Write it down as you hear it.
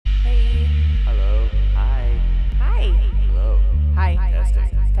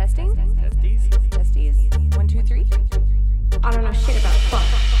I don't know shit about fuck.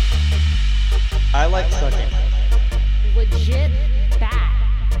 I like sucking. Legit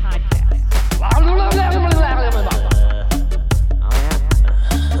bad podcast.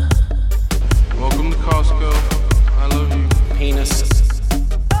 Welcome to Costco. I love you. Penis.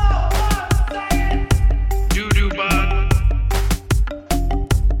 Doo-doo bud.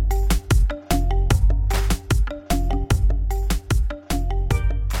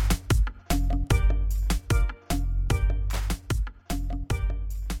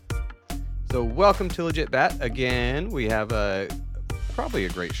 So welcome to Legit Bat. Again, we have probably a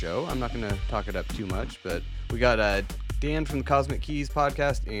great show. I'm not going to talk it up too much, but we got Dan from the Cosmic Keys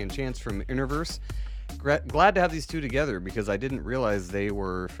podcast and Chance from Interverse. Glad to have these two together because I didn't realize they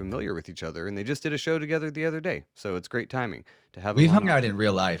were familiar with each other, and they just did a show together the other day. So it's great timing to have them We've on hung out in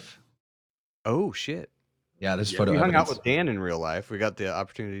real life. Oh, shit. Yeah, there's photo We hung out evidence. with Dan in real life. We got the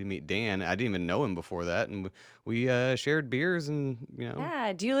opportunity to meet Dan. I didn't even know him before that, and we shared beers and,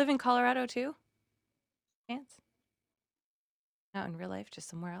 Yeah. Do you live in Colorado too? Chance? Not in real life, just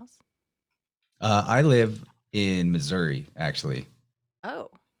somewhere else? I live in Missouri, actually.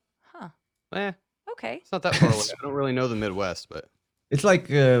 Oh. Huh. eh, Okay. it's not that far away. I don't really know the Midwest, but It's like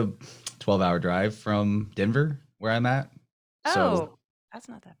a 12-hour drive from Denver, where I'm at. Oh, So that's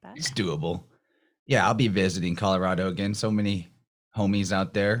not that bad. it's doable. Yeah, I'll be visiting Colorado again. So many homies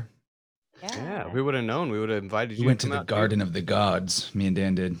out there. yeah, we would have known. We would have invited you. We went to come the out, too. Garden of the Gods. Me and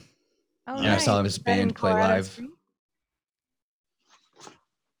Dan did. Oh, And I saw nice. his Is that in band play Colorado live. Springs?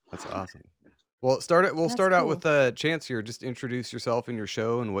 That's awesome. Well, we'll That's start out cool. with Chance here. Just introduce yourself and your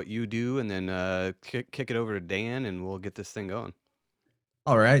show and what you do, and then kick it over to Dan, and we'll get this thing going.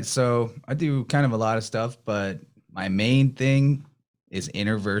 All right. So I do kind of a lot of stuff, but my main thing is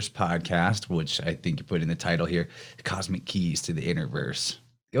Interverse Podcast, which I think you put in the title here, Cosmic Keys to the Interverse.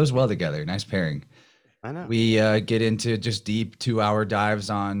 Goes well together. Nice pairing. I know. We get into just deep 2-hour dives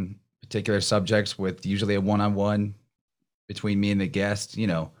on particular subjects with usually a one-on-one between me and the guest. You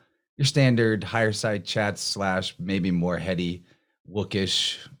know, your standard higher side chats / maybe more heady,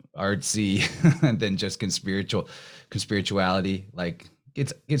 wookish, artsy than just conspirituality. Like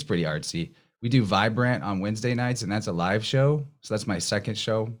it's pretty artsy. We do Vibrant on Wednesday nights, and that's a live show. So that's my second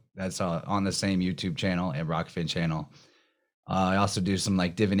show. That's on the same YouTube channel and Rockfin channel. I also do some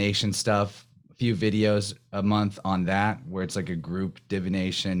like divination stuff, a few videos a month on that, where it's like a group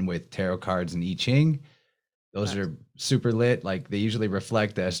divination with tarot cards and I Ching. Those Nice. are super lit. Like they usually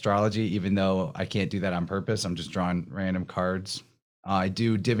reflect the astrology, even though I can't do that on purpose. I'm just drawing random cards. I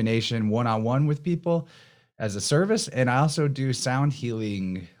do divination one-on-one with people as a service. And I also do sound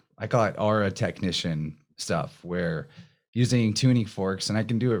healing. I call it aura technician stuff, where using tuning forks, and I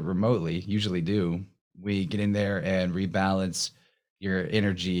can do it remotely, usually do. We get in there and rebalance your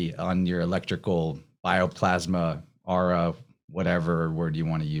energy on your electrical bioplasma, aura, whatever word you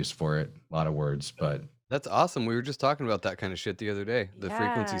want to use for it. A lot of words, but That's awesome. We were just talking about that kind of shit the other day. The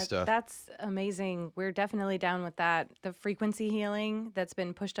frequency Yeah, stuff. That's amazing. We're definitely down with that. The frequency healing that's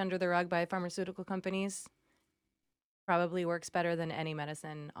been pushed under the rug by pharmaceutical companies probably works better than any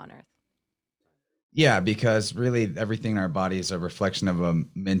medicine on earth. yeah, because really everything in our body is a reflection of a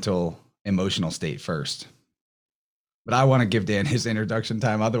mental, emotional state first. But I want to give Dan his introduction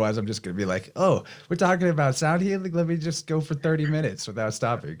time. Otherwise, I'm just going to be like, oh, we're talking about sound healing. Let me just go for 30 minutes without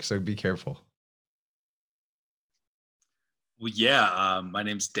stopping. So be careful. Well, yeah, my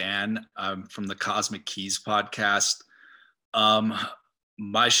name's Dan. I'm from the Cosmic Keys podcast.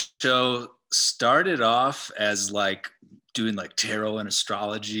 My show started off as like doing like tarot and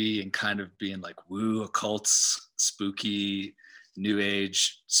astrology and kind of being like woo, occults, spooky, new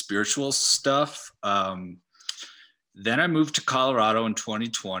age, spiritual stuff. Then I moved to Colorado in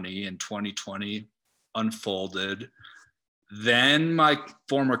 2020, and 2020 unfolded. Then my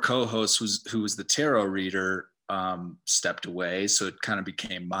former co-host, who was the tarot reader, stepped away, so it kind of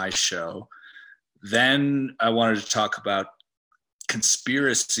became my show. Then I wanted to talk about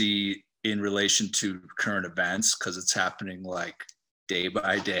conspiracy in relation to current events, because it's happening like day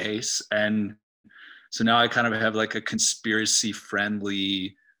by day. And so now I kind of have like a conspiracy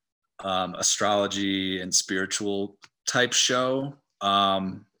friendly astrology and spiritual type show.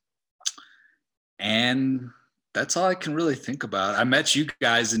 And that's all I can really think about. I met you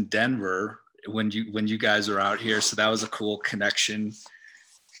guys in Denver when you guys were out here, so that was a cool connection.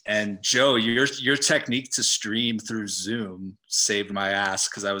 And Joe, your technique to stream through Zoom saved my ass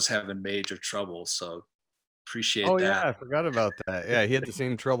because I was having major trouble. So appreciate Oh, that. yeah, I forgot about that. Yeah, he had the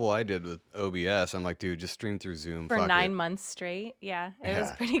same trouble I did with OBS. I'm like, dude, just stream through Zoom. For Fuck 9 it. months straight. Yeah, it was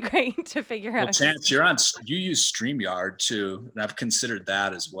Yeah. pretty great to figure Well, out. Chance, you use StreamYard too, and I've considered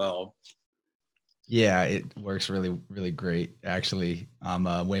that as well. Yeah, it works really, really great. Actually, I'm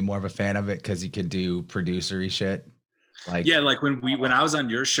way more of a fan of it because you can do producery shit. Like, Yeah, like when I was on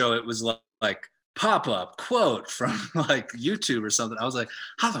your show, it was like pop up quote from like YouTube or something. I was like,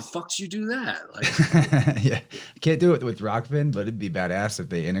 how the fuck do you do that? Like, yeah, I can't do it with Rockfin, but it'd be badass if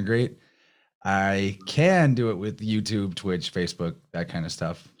they integrate. I can do it with YouTube, Twitch, Facebook, that kind of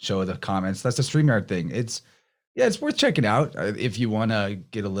stuff. Show the comments. That's the StreamYard thing. It's worth checking out if you want to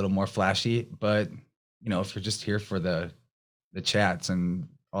get a little more flashy. But if you're just here for the chats and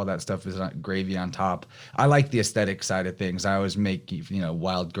all that stuff is gravy on top. I like the aesthetic side of things. I always make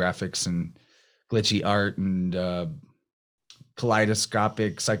wild graphics and glitchy art and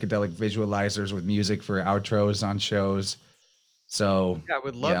kaleidoscopic psychedelic visualizers with music for outros on shows. So Yeah, I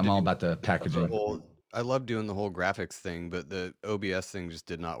would love. I'm to all do about the the packaging. I love doing the whole graphics thing, but the OBS thing just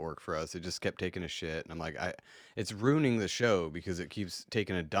did not work for us. It just kept taking a shit, and I'm like, it's ruining the show because it keeps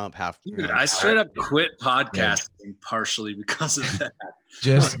taking a dump half. dude, I straight up quit podcasting partially because of that.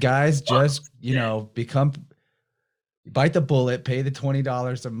 Just guys, become bite the bullet, pay the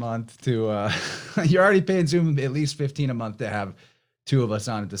 $20 a month to you're already paying Zoom at least $15 a month to have two of us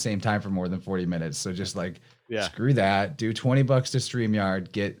on at the same time for more than 40 minutes. So just screw that, do $20 to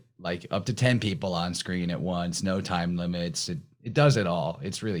StreamYard, get like up to 10 people on screen at once, no time limits. It does it all.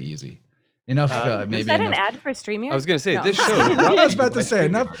 It's really easy. Enough. Maybe is that enough. an ad for StreamYard? I was gonna say No. this show. I was about to say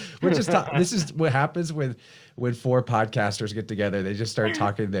enough. We're just this is what happens when four podcasters get together. They just start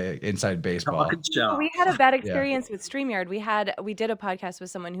talking the inside baseball. Fucking show. We had a bad experience with StreamYard. We did a podcast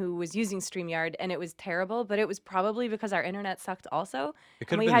with someone who was using StreamYard and it was terrible, but it was probably because our internet sucked also. It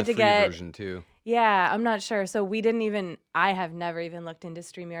could we have been had the to free get- version too. Yeah, I'm not sure. So I have never even looked into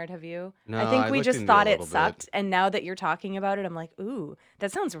StreamYard, have you? No, I think I we looked just into thought it a it little bit. sucked. And now that you're talking about it, I'm like, ooh,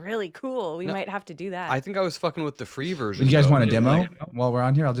 that sounds really cool. We No, might have to do that. I think I was fucking with the free version. You guys though, want a because, demo like, while we're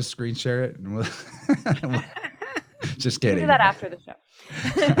on here? I'll just screen share it. And just We'll kidding. do that after the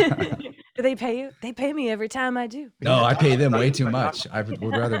show. Do they pay you? They pay me every time I do. No, I pay them way too much. I would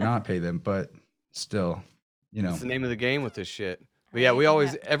rather not pay them, but still, It's the name of the game with this shit. But yeah, we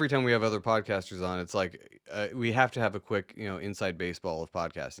always, every time we have other podcasters on, it's like we have to have a quick, inside baseball of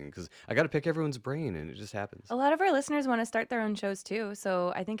podcasting because I got to pick everyone's brain and it just happens. A lot of our listeners want to start their own shows too,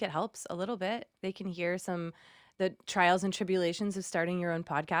 so I think it helps a little bit. They can hear the trials and tribulations of starting your own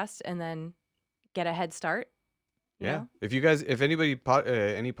podcast and then get a head start. you Yeah. know? If anybody,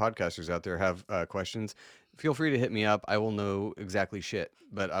 any podcasters out there have questions, feel free to hit me up. I will know exactly shit,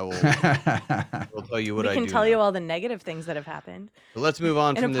 but I will tell you what We I can do tell know. you all the negative things that have happened. But let's move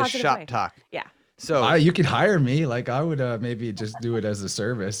on in a from this positive shop way. talk. Yeah. So You could hire me. Like I would maybe just do it as a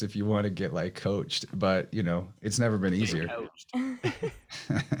service if you want to get coached, but it's never been easier.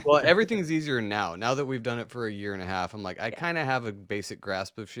 well, everything's easier now. Now that we've done it for a year and a half, I'm like, I kind of have a basic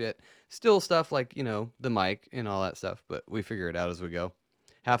grasp of shit. Still stuff like, the mic and all that stuff, but we figure it out as we go.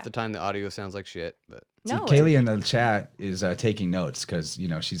 Half the time the audio sounds like shit, but See, No, Kaylee in the chat is taking notes because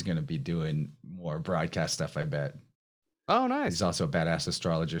she's going to be doing more broadcast stuff. I bet. oh, nice. She's also a badass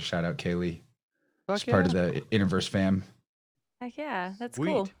astrologer. Shout out Kaylee. Fuck She's part of yeah. the Interverse fam. heck yeah, that's Sweet.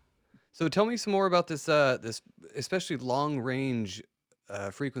 cool. So tell me some more about this, this especially long range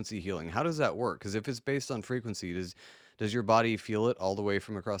frequency healing. How does that work? Because if it's based on frequency, does your body feel it all the way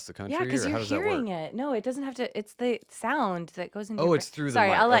from across the country, Yeah, because or how you're does that work? hearing it. No, it doesn't have to. It's the sound that goes into. Oh, your it's through the Sorry,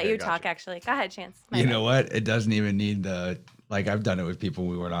 mic. I'll let Okay, you gotcha. talk. Actually, go ahead, Chance. My You bad. know what? It doesn't even need the I've done it with people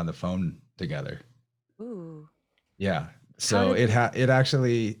we weren't on the phone together. Ooh. Yeah. So did- it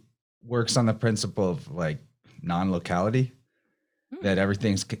actually works on the principle of non-locality, that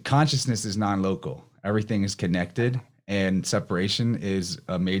everything's consciousness is non-local. Everything is connected, and separation is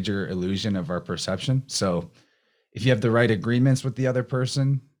a major illusion of our perception. So if you have the right agreements with the other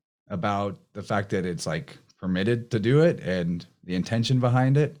person about the fact that it's permitted to do it and the intention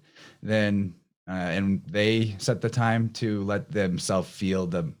behind it, then and they set the time to let themselves feel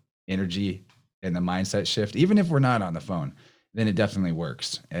the energy and the mindset shift, even if we're not on the phone, then it definitely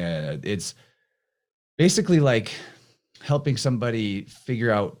works. It's basically helping somebody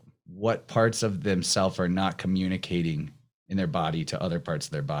figure out what parts of themselves are not communicating in their body to other parts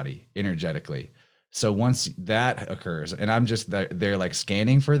of their body energetically. So once that occurs, and I'm just they're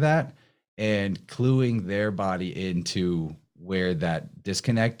scanning for that and cluing their body into where that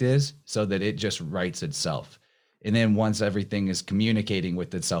disconnect is so that it just rights itself. And then once everything is communicating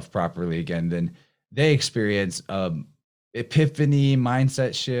with itself properly again, then they experience epiphany,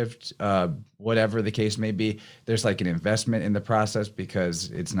 mindset shift, whatever the case may be. There's an investment in the process because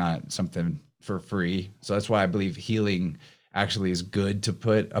it's not something for free. So that's why I believe healing actually is good to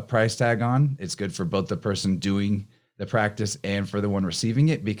put a price tag on. It's good for both the person doing the practice and for the one receiving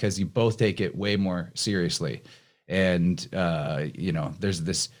it, because you both take it way more seriously. And, there's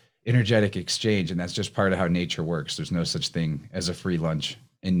this energetic exchange, and that's just part of how nature works. There's no such thing as a free lunch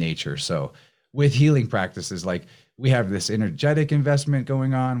in nature. So with healing practices, like we have this energetic investment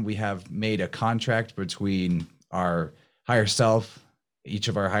going on. We have made a contract between our higher self, each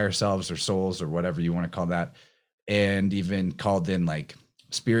of our higher selves or souls or whatever you want to call that, and even called in like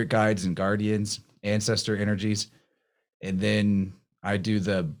spirit guides and guardians, ancestor energies. And then I do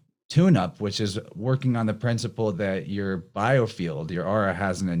the tune up, which is working on the principle that your biofield, your aura,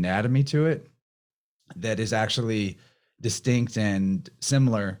 has an anatomy to it that is actually distinct and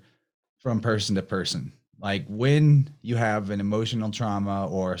similar from person to person. Like when you have an emotional trauma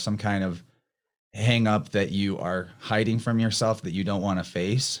or some kind of hang up that you are hiding from yourself that you don't want to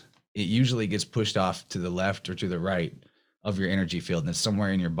face, it usually gets pushed off to the left or to the right of your energy field, and it's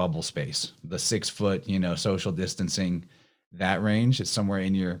somewhere in your bubble space, the 6 foot, social distancing, that range. It's somewhere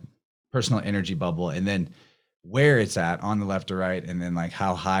in your personal energy bubble. And then where it's at on the left or right, and then like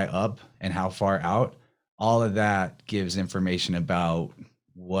how high up and how far out, all of that gives information about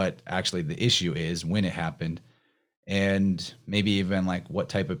what actually the issue is, when it happened, and maybe even like what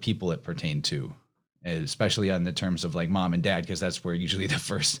type of people it pertained to, especially on the terms of like mom and dad, because that's where usually the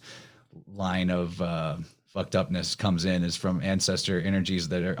first line of fucked upness comes in, is from ancestor energies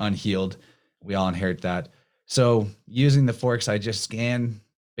that are unhealed. We all inherit that. So using the forks, I just scan.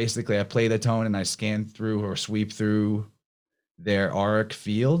 Basically, I play the tone and I scan through or sweep through their auric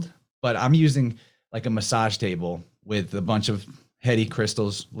field. But I'm using like a massage table with a bunch of heady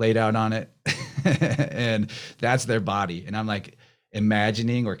crystals laid out on it. And that's their body. And I'm like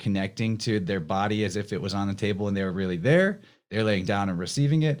imagining or connecting to their body as if it was on the table and they were really there. They're laying down and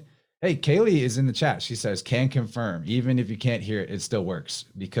receiving it. Hey, Kaylee is in the chat. She says, can confirm. Even if you can't hear it, it still works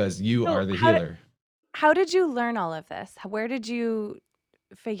because you are the healer. How did you learn all of this? Where did you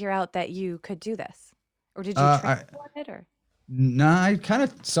figure out that you could do this? Or did you train on it? Or? No, I kind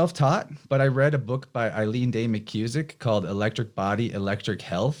of self-taught, but I read a book by Eileen Day McCusick called Electric Body, Electric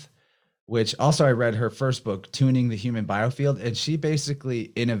Health, which also I read her first book, Tuning the Human Biofield, and she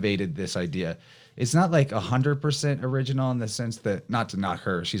basically innovated this idea. It's not like 100% original in the sense that, not to knock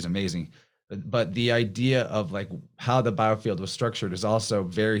her, she's amazing, but the idea of like how the biofield was structured is also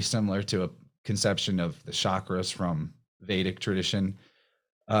very similar to a conception of the chakras from Vedic tradition.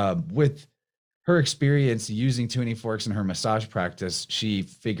 With her experience using tuning forks in her massage practice, she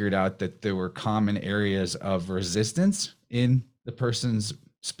figured out that there were common areas of resistance in the person's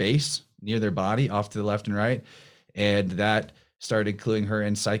space near their body, off to the left and right. And that started cluing her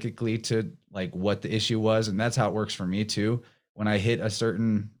in psychically to like what the issue was. And that's how it works for me too. When I hit a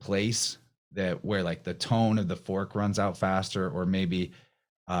certain place where like the tone of the fork runs out faster, or maybe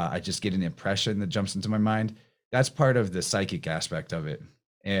I just get an impression that jumps into my mind, that's part of the psychic aspect of it.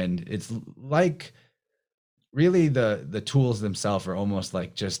 And it's like really the tools themselves are almost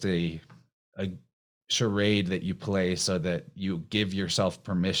like just a charade that you play so that you give yourself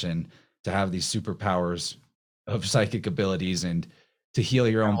permission to have these superpowers of psychic abilities and to heal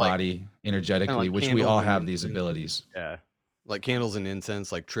your own body energetically, like which we all candles have and these incense. abilities. Yeah. Like candles and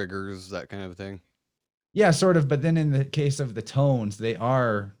incense, like triggers, that kind of thing. Yeah, sort of. But then in the case of the tones, they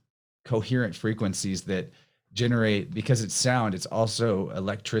are coherent frequencies that generate, because it's sound, it's also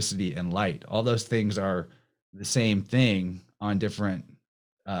electricity and light. All those things are the same thing on different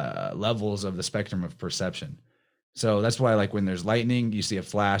levels of the spectrum of perception. So that's why, like when there's lightning, you see a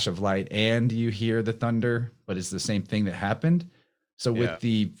flash of light and you hear the thunder, but it's the same thing that happened. So with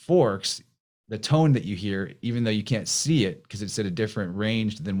the forks, the tone that you hear, even though you can't see it because it's at a different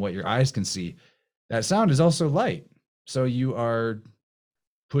range than what your eyes can see, that sound is also light. So you are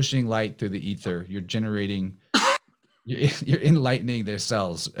pushing light through the ether. You're generating, you're enlightening their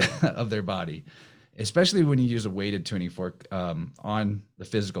cells of their body, especially when you use a weighted tuning fork on the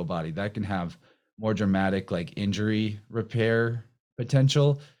physical body. That can have more dramatic like injury repair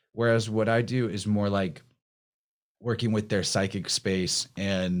potential. Whereas what I do is more like working with their psychic space,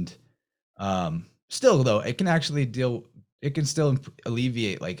 and still though, it can still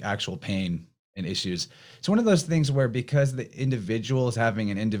alleviate like actual pain and issues. It's one of those things where, because the individual is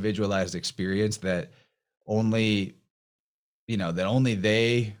having an individualized experience that only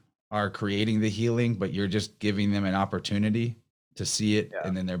they are creating the healing, but you're just giving them an opportunity to see it,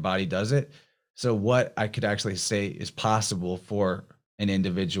 and then their body does it. So what I could actually say is possible for an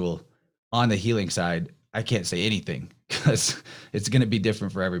individual on the healing side, I can't say anything because it's going to be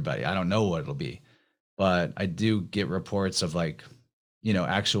different for everybody. I don't know what it'll be, but I do get reports of like,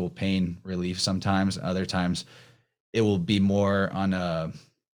 actual pain relief sometimes. Other times it will be more on a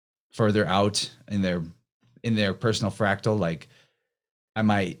further out in their in their personal fractal, like I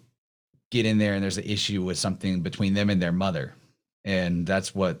might get in there and there's an issue with something between them and their mother. And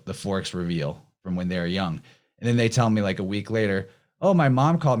that's what the forks reveal from when they're young. And then they tell me like a week later, oh, my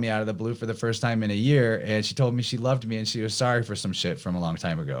mom called me out of the blue for the first time in a year. And she told me she loved me and she was sorry for some shit from a long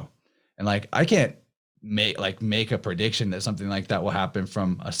time ago. And like, I can't make a prediction that something like that will happen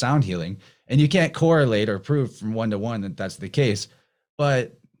from a sound healing. And you can't correlate or prove from one to one that that's the case.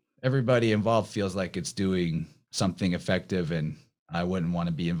 But everybody involved feels like it's doing something effective, and I wouldn't want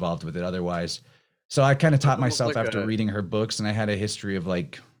to be involved with it otherwise. So I kind of taught almost myself like after a- reading her books, and I had a history of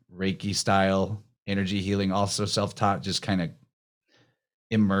like Reiki style energy healing, also self-taught, just kind of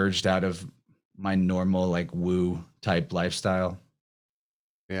emerged out of my normal like woo type lifestyle.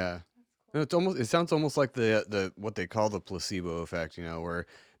 Yeah. No, it sounds almost like the what they call the placebo effect, you know, where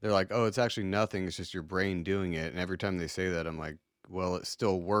they're like, "Oh, it's actually nothing, it's just your brain doing it." And every time they say that, I'm like, "Well, it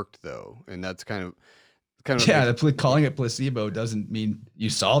still worked though." And that's kind of what Yeah, makes calling it placebo doesn't mean you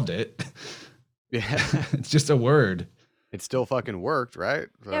solved it. yeah, It's just a word. it still fucking worked, right?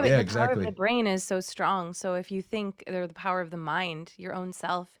 Yeah, So, but Yeah, the power of the exactly. brain is so strong. So if you think, or the power of the mind, your own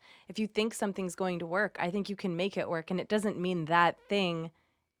self, if you think something's going to work, I think you can make it work. And it doesn't mean that thing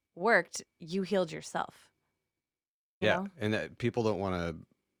worked. You healed yourself. You yeah, know? and that people don't want to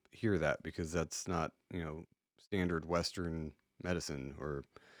hear that because that's not, you know, standard Western medicine or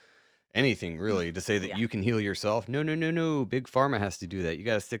anything really to say that Yeah. you can heal yourself. No, no, no, no. Big pharma has to do that. You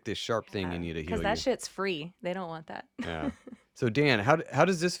got to stick this sharp thing in you to Because heal that you. shit's free. They don't want that. Yeah. So Dan, how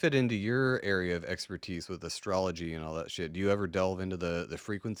does this fit into your area of expertise with astrology and all that shit? Do you ever delve into the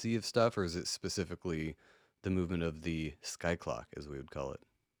frequency of stuff, or is it specifically the movement of the sky clock, as we would call it?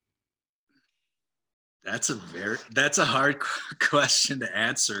 That's a hard question to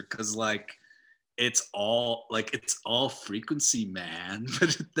answer, because like it's all frequency, man.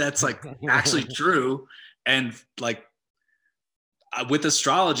 But that's like actually true. And like with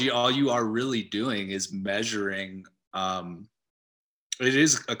astrology, all you are really doing is measuring. It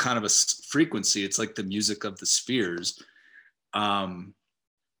is a kind of a frequency. It's like the music of the spheres. Um,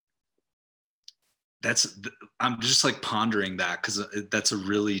 I'm just like pondering that, because that's a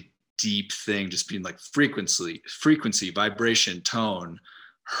really deep thing. Just being like frequency, vibration, tone,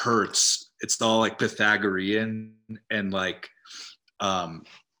 hertz. It's all like Pythagorean and like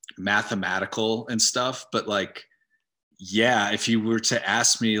mathematical and stuff. But like, yeah, if you were to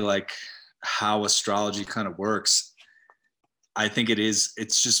ask me like how astrology kind of works, I think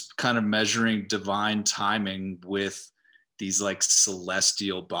it's just kind of measuring divine timing with these like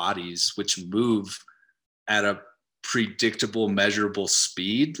celestial bodies, which move at a predictable, measurable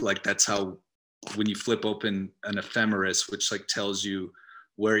speed. Like that's how, when you flip open an ephemeris, which like tells you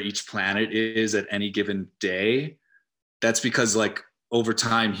where each planet is at any given day, that's because like over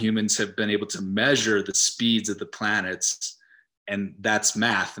time humans have been able to measure the speeds of the planets, and that's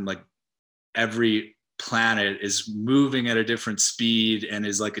math. And like every planet is moving at a different speed and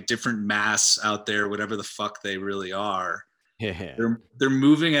is like a different mass out there, whatever the fuck they really are. Yeah. They're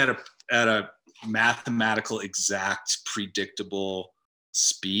moving at a mathematical, exact, predictable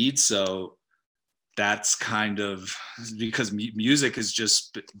speed. So that's kind of because music is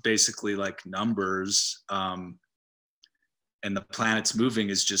just basically like numbers, and the planets moving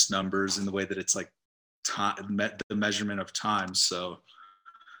is just numbers in the way that it's like time, the measurement of time. So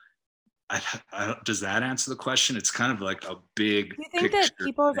does that answer the question? It's kind of like a big Do you think that picture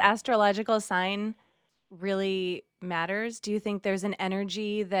people's thing. astrological sign really matters? Do you think there's an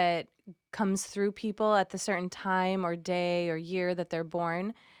energy that comes through people at the certain time or day or year that they're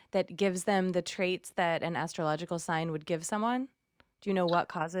born that gives them the traits that an astrological sign would give someone? Do you know what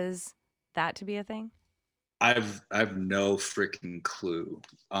causes that to be a thing? I've no freaking clue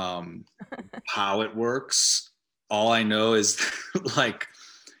how it works. All I know is like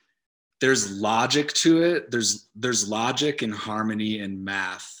there's logic to it. There's logic and harmony and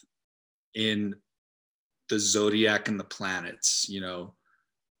math in the zodiac and the planets. You know,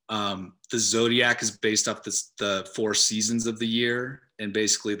 the zodiac is based off the 4 seasons of the year and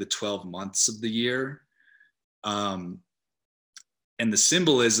basically the 12 months of the year, and the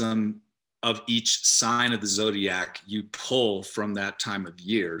symbolism of each sign of the zodiac you pull from that time of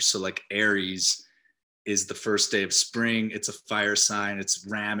year. So like Aries is the first day of spring. It's a fire sign. It's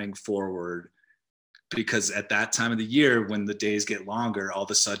ramming forward, because at that time of the year, when the days get longer, all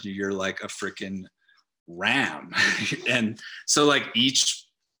of a sudden you're like a freaking ram. And so like each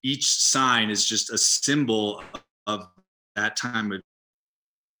sign is just a symbol of that time of.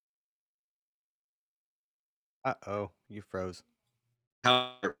 Uh-oh, you froze.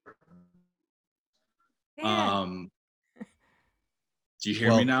 How Yeah. do you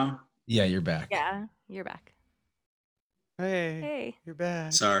hear me now? Yeah, you're back. Yeah, you're back. Hey, Hey. you're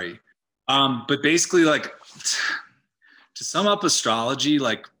back. Sorry. But basically, like, to sum up astrology,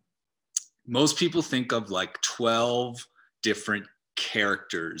 like, most people think of like 12 different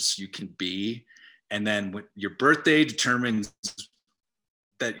characters you can be. And then when your birthday determines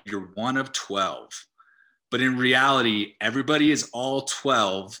that you're one of 12. But in reality, everybody is all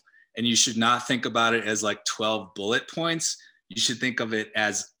 12. And you should not think about it as like 12 bullet points. You should think of it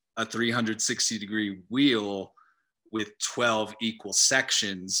as a 360-degree wheel with 12 equal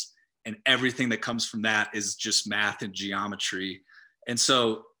sections. And everything that comes from that is just math and geometry. And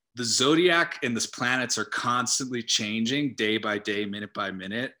so the zodiac and the planets are constantly changing day by day, minute by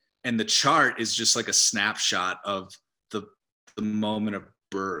minute. And the chart is just like a snapshot of the moment of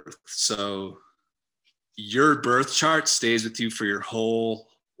birth. So your birth chart stays with you for your whole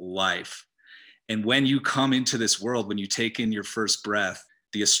life. And when you come into this world, when you take in your first breath,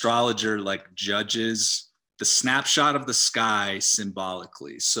 the astrologer like judges the snapshot of the sky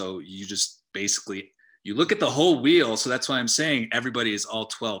symbolically. So you just basically, you look at the whole wheel. So that's why I'm saying everybody is all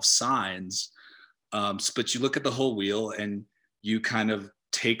 12 signs. But you look at the whole wheel and you kind of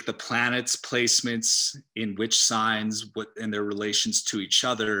take the planets' placements in which signs, what and their relations to each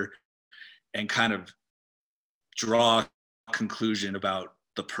other, and kind of draw a conclusion about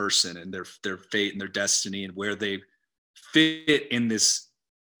the person and their fate and their destiny and where they fit in this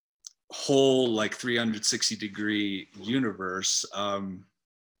whole like 360-degree universe.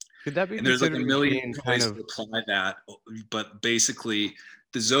 Could that be And there's like a considered million being ways kind to of apply that, but basically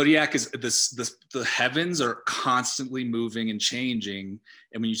the zodiac is the heavens are constantly moving and changing,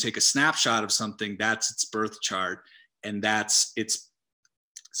 and when you take a snapshot of something, that's its birth chart, and that's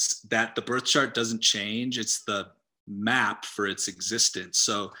that the birth chart doesn't change, it's the map for its existence.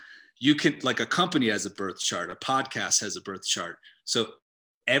 So you can, like, a company has a birth chart, a podcast has a birth chart. So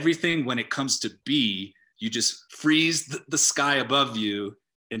everything, when it comes to be, you just freeze the sky above you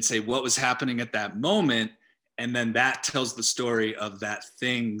and say what was happening at that moment. And then that tells the story of that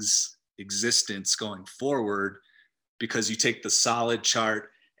thing's existence going forward, because you take the solid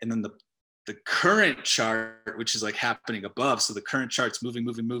chart and then the current chart, which is like happening above. So the current chart's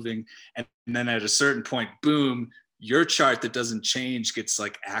moving. And then at a certain point, boom, your chart that doesn't change gets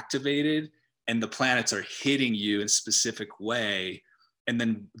like activated, and the planets are hitting you in a specific way. And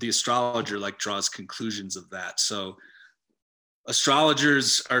then the astrologer like draws conclusions of that. So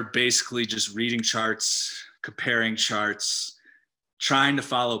astrologers are basically just reading charts, comparing charts, trying to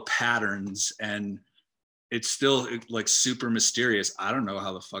follow patterns, and it's still like super mysterious. I don't know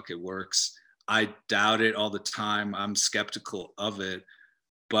how the fuck it works. I doubt it all the time. I'm skeptical of it,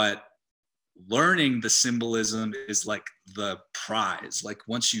 but learning the symbolism is like the prize. Like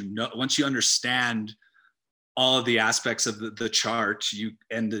once you understand all of the aspects of the chart, you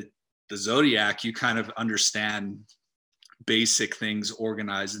and the zodiac, you kind of understand basic things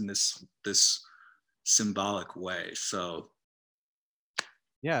organized in this symbolic way. So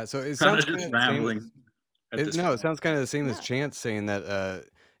yeah, so it kind sounds of just kind of rambling. it sounds kind of the same as Chance saying that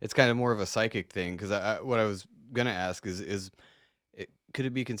it's kind of more of a psychic thing. Because what I was gonna ask is could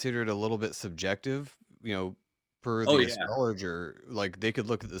it be considered a little bit subjective? You know, per the astrologer, like they could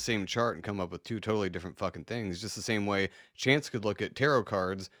look at the same chart and come up with two totally different fucking things. Just the same way Chance could look at tarot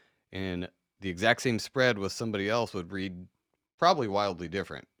cards and the exact same spread with somebody else would read probably wildly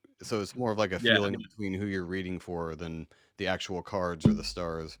different. So it's more of like a feeling between who you're reading for than the actual cards or the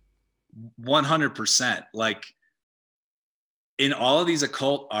stars. 100%. Like in all of these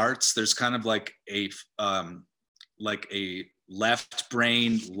occult arts, there's kind of like a left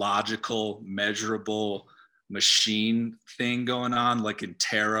brain, logical, measurable machine thing going on. Like in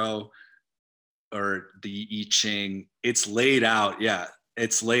tarot or the I Ching, it's laid out. Yeah,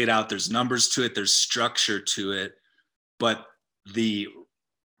 it's laid out. There's numbers to it. There's structure to it. But the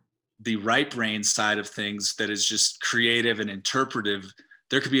right brain side of things that is just creative and interpretive,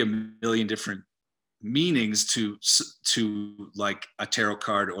 there could be a million different meanings to like a tarot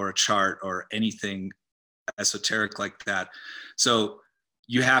card or a chart or anything esoteric like that. So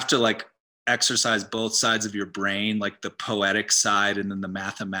you have to like exercise both sides of your brain, like the poetic side and then the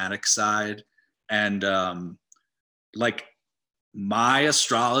mathematic side. And like my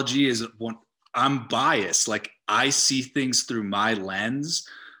astrology is one, I'm biased. Like I see things through my lens.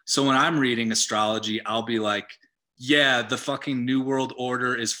 So when I'm reading astrology, I'll be like, yeah, the fucking New World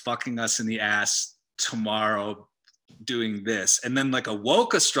Order is fucking us in the ass tomorrow doing this. And then like a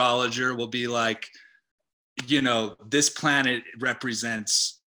woke astrologer will be like, you know, this planet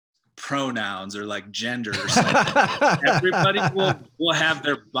represents pronouns or like gender or something. Everybody will have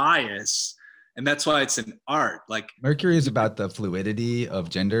their bias. and that's why it's an art. Like Mercury is about the fluidity of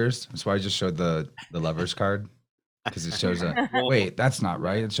genders. That's why I just showed the lovers card, because it shows a Well- wait, that's not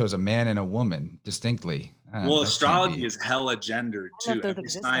right. It shows a man and a woman distinctly. well, That can't astrology be. is hella gendered I love too. those Every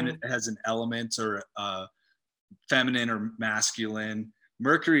sign existing. has an element or feminine or masculine.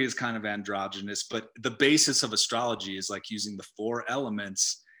 Mercury is kind of androgynous, but the basis of astrology is like using the 4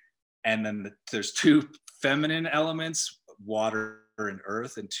 elements, and then there's 2 feminine elements, water and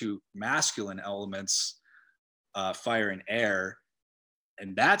earth, and 2 masculine elements, fire and air.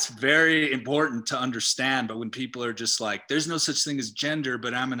 And that's very important to understand. But when people are just like, there's no such thing as gender,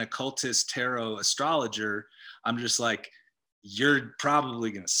 but I'm an occultist tarot astrologer, I'm just like, you're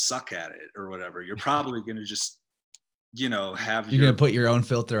probably going to suck at it or whatever. You're probably going to just, have You're gonna put your own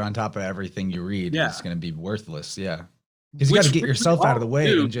filter on top of everything you read. Yeah. It's gonna be worthless. Yeah. Because you got to Which get we yourself out of the all way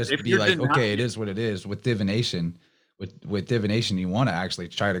do, and just if be you're like, okay, denying- it is what it is. With divination, with divination, you want to actually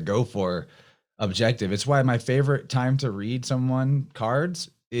try to go for objective. It's why my favorite time to read someone cards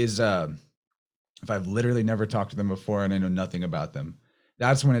is if I've literally never talked to them before and I know nothing about them.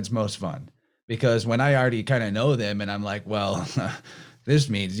 That's when it's most fun. Because when I already kind of know them and I'm like, well, this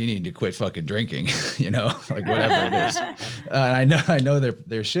means you need to quit fucking drinking, like whatever it is. And I know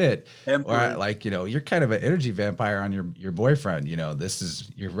their shit. Or like, you're kind of an energy vampire on your boyfriend,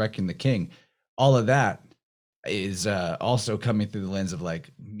 you're wrecking the king. All of that is also coming through the lens of like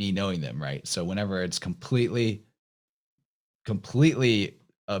me knowing them, right? So whenever it's completely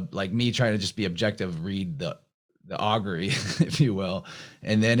like me trying to just be objective, read the augury, if you will,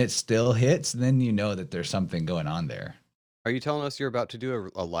 and then it still hits, then you know that there's something going on there. Are you telling us you're about to do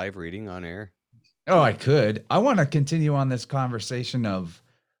a live reading on air? Oh, I could. I want to continue on this conversation of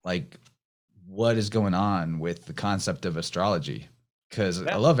like what is going on with the concept of astrology, because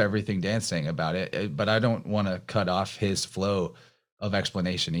I love everything Dan's saying about it, but I don't want to cut off his flow of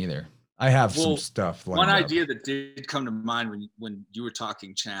explanation either. I have some stuff. One lined up. idea that did come to mind when you were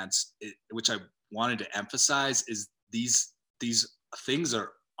talking, Chance, which I wanted to emphasize, is these things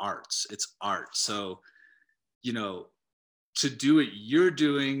are arts. It's art. So, to do what you're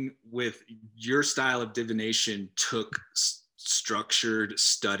doing with your style of divination took structured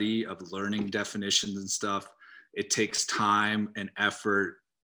study of learning definitions and stuff. It takes time and effort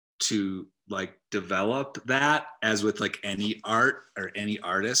to like develop that, as with like any art or any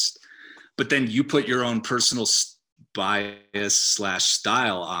artist. But then you put your own personal bias /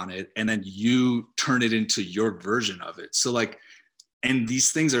 style on it, and then you turn it into your version of it. So like, and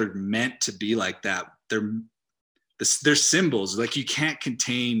these things are meant to be like that. They're symbols. Like you can't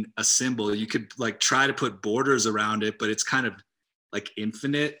contain a symbol. You could like try to put borders around it, but it's kind of like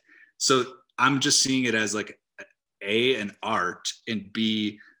infinite. So I'm just seeing it as like A, an art, and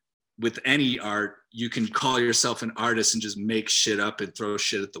B, with any art, you can call yourself an artist and just make shit up and throw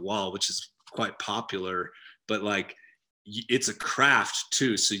shit at the wall, which is quite popular. But like, it's a craft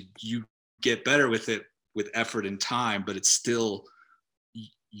too. So you get better with it with effort and time, but it's still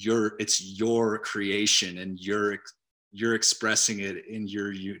it's your creation, and you're expressing it in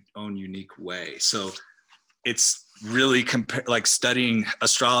your own unique way. So it's really like studying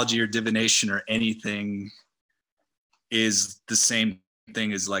astrology or divination or anything is the same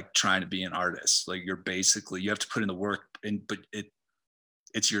thing as like trying to be an artist. Like you have to put in the work, but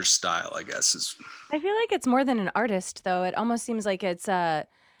it's your style, I guess. I feel like it's more than an artist, though. It almost seems like it's a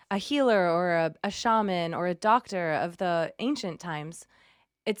healer or a shaman or a doctor of the ancient times.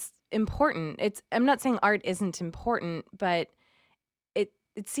 It's important. I'm not saying art isn't important, but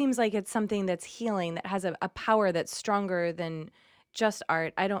it seems like it's something that's healing, that has a power that's stronger than just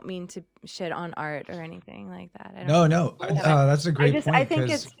art. I don't mean to shit on art or anything like that. I don't No, that's a great point. I think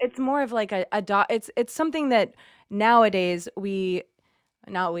it's more of like it's something that nowadays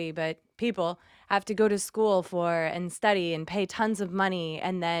but people have to go to school for and study and pay tons of money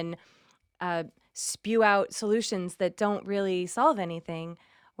and then spew out solutions that don't really solve anything.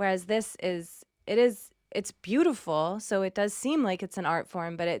 Whereas it's beautiful, so it does seem like it's an art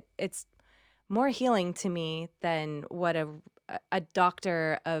form, but it's more healing to me than what a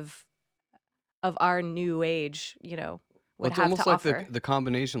doctor of our new age, would It's have almost to like offer. the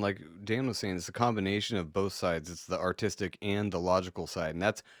combination, like Dan was saying, it's a combination of both sides. It's the artistic and the logical side, and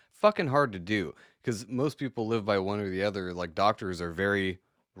that's fucking hard to do because most people live by one or the other. Like doctors are very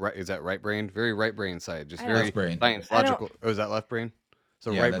right. Is that right brain? Very right brain side, just I very Left brain. science I don't- logical. Oh, is that left brain?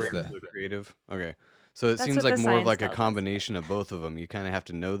 So Yeah, right that's brain the- is the creative. Okay, so it That's seems what like the more of science like a tells us. combination of both of them. You kind of have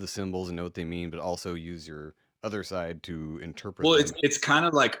to know the symbols and know what they mean, but also use your other side to interpret. Well, them. it's kind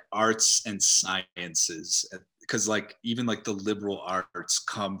of like arts and sciences, because like even like the liberal arts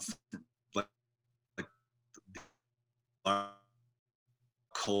come from like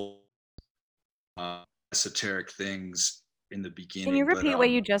cold esoteric things in the beginning. Can you but, repeat what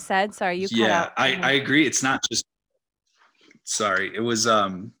you just said? Sorry, you cut yeah, out. I agree. It's not just, sorry, it was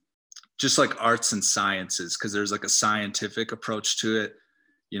just like arts and sciences, because there's like a scientific approach to it.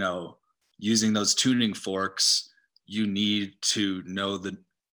 You know, using those tuning forks, you need to know the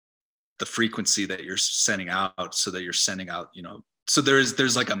frequency that you're sending out, so that you're sending out, you know, so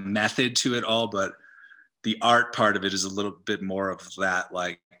there's like a method to it all, but the art part of it is a little bit more of that,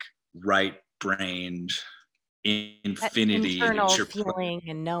 like, right brained That infinity that internal you're feeling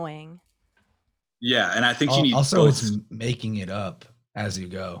and knowing. Yeah, and I think you need Also, both. it's making it up as you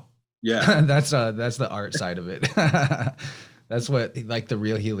go. Yeah, that's the art side of it. That's what, like, the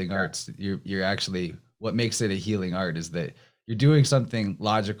real healing arts. You're actually, what makes it a healing art is that you're doing something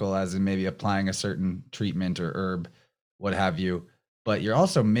logical, as in maybe applying a certain treatment or herb, what have you, but you're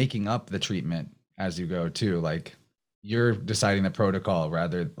also making up the treatment as you go too. Like, you're deciding the protocol,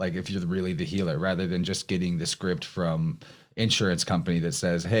 rather, like, if you're really the healer, rather than just getting the script from insurance company that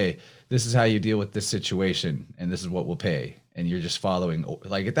says, hey, this is how you deal with this situation and this is what we'll pay, and you're just following,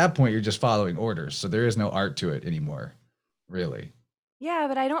 like, at that point you're just following orders, so there is no art to it anymore, really. Yeah,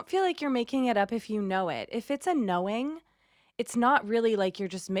 but I don't feel like you're making it up if you know it. If it's a knowing, it's not really like you're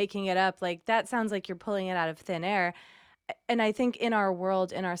just making it up. Like, that sounds like you're pulling it out of thin air. And I think in our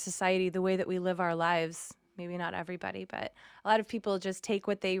world, in our society, the way that we live our lives, maybe not everybody, but a lot of people just take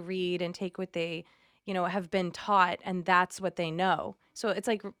what they read and take what they, have been taught, and that's what they know. So it's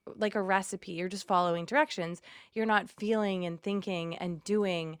like a recipe. You're just following directions. You're not feeling and thinking and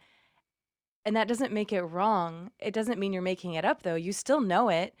doing, and that doesn't make it wrong. It doesn't mean you're making it up, though. You still know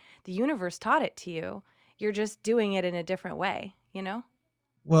it. The universe taught it to you. You're just doing it in a different way, you know?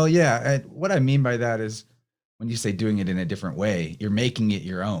 Well, yeah, and what I mean by that is, when you say doing it in a different way, you're making it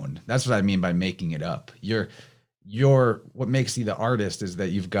your own. That's what I mean by making it up. What makes you the artist is that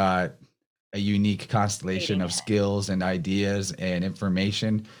you've got a unique constellation of skills and ideas and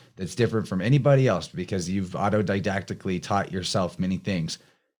information that's different from anybody else, because you've autodidactically taught yourself many things.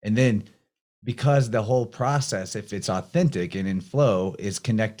 And then, because the whole process, if it's authentic and in flow, is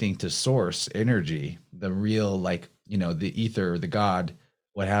connecting to source energy, the real, like, the ether, the God,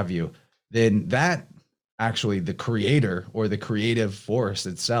 what have you, then that actually, the creator or the creative force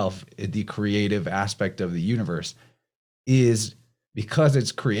itself, the creative aspect of the universe, is, because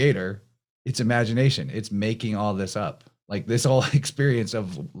it's creator, it's imagination. It's making all this up. Like, this whole experience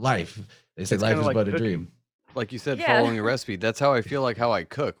of life. They say It's life kinda is like but a cooking. dream. Like you said, Yeah. following a recipe. That's how I feel like how I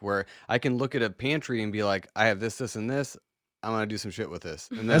cook, where I can look at a pantry and be like, I have this, this, and this. I'm gonna do some shit with this.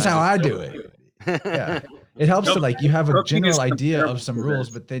 And then That's how I do it. Yeah. It helps to, like, you have a Cooking is general idea comparable of some to rules,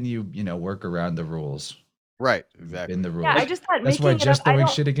 this. but then you work around the rules. Right, exactly. In the rules. Yeah, I just thought That's why making it just up, I throwing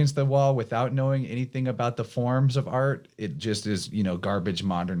don't. shit against the wall without knowing anything about the forms of art, it just is, garbage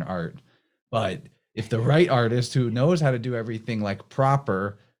modern art. But if the right artist who knows how to do everything like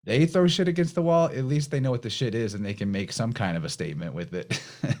proper, they throw shit against the wall, at least they know what the shit is and they can make some kind of a statement with it.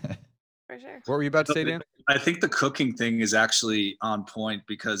 For sure. What were you about to say, Dan? I think the cooking thing is actually on point,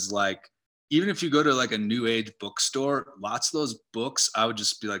 because, like, even if you go to like a new age bookstore, lots of those books, I would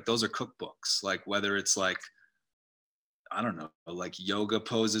just be like, those are cookbooks. Like, whether it's like, I don't know, like yoga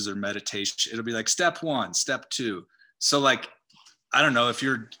poses or meditation, it'll be like step 1, step 2. So, like, I don't know, if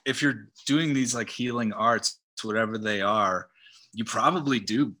you're doing these like healing arts, whatever they are, you probably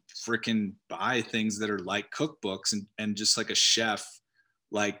do freaking buy things that are like cookbooks, and just like a chef,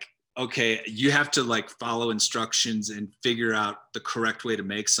 like, okay, you have to like follow instructions and figure out the correct way to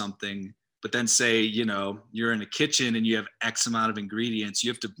make something. But then, say, you're in a kitchen and you have X amount of ingredients, you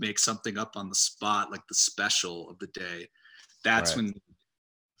have to make something up on the spot, like the special of the day. That's Right.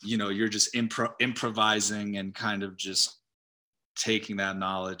 when, you're just improvising and kind of just taking that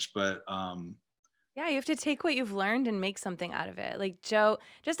knowledge. But Yeah, you have to take what you've learned and make something out of it. Like Joe,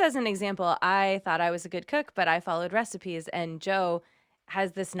 just as an example, I thought I was a good cook, but I followed recipes, and Joe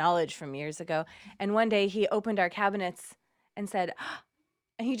has this knowledge from years ago. And one day he opened our cabinets and said,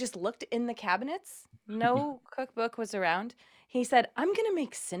 and he just looked in the cabinets. No cookbook was around. He said, I'm going to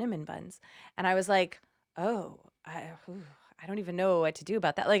make cinnamon buns. And I was like, oh, I don't even know what to do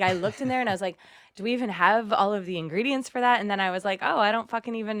about that. Like, I looked in there and I was like, do we even have all of the ingredients for that? And then I was like, oh, I don't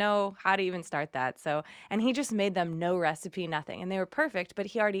fucking even know how to even start that. So, and he just made them, no recipe, nothing. And they were perfect, but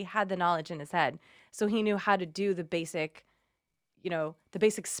he already had the knowledge in his head. So he knew how to do the basic, the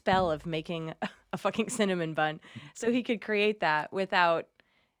basic spell of making a fucking cinnamon bun. So he could create that without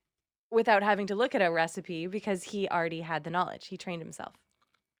having to look at a recipe, because he already had the knowledge. He trained himself.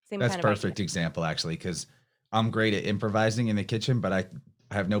 Same That's kind of perfect idea. example, actually, because I'm great at improvising in the kitchen, but I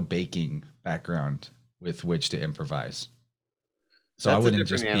have no baking background with which to improvise. So I That's a wouldn't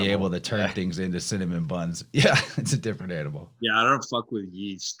just different be able animal. to turn Yeah. things into cinnamon buns. Yeah, it's a different animal. Yeah, I don't fuck with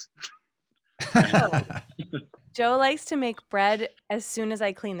yeast. Joe likes to make bread as soon as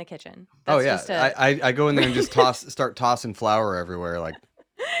I clean the kitchen. Oh That's yeah, just a I go in there and just start tossing flour everywhere. Like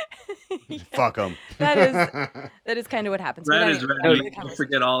Yeah, fuck them. that is kind of what happens. But Bread is anyway, ready. back to the Don't conversation.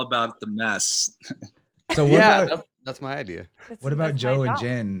 forget all about the mess. So what Yeah, about that's my idea. what about That's my Joe and job.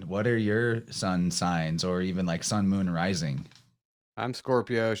 Jen? What are your sun signs or even like sun, moon, rising? I'm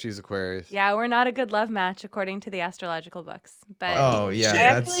Scorpio. She's Aquarius. Yeah, we're not a good love match according to the astrological books. But Oh yeah, I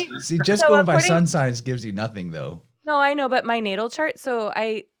that's actually see, just so going by according sun signs gives you nothing though. no, I know, but my natal chart. So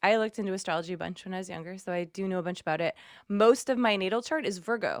I looked into astrology a bunch when I was younger, so I do know a bunch about it. Most of my natal chart is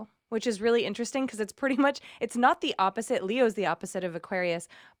Virgo, which is really interesting because it's pretty much it's not the opposite. Leo's the opposite of Aquarius,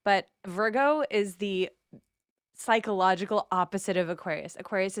 but Virgo is the psychological opposite of Aquarius.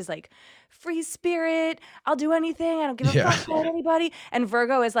 Aquarius is like free spirit. I'll do anything. I don't give a Yeah. fuck about anybody. And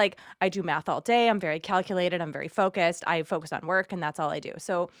Virgo is like, I do math all day. I'm very calculated. I'm very focused. I focus on work and that's all I do.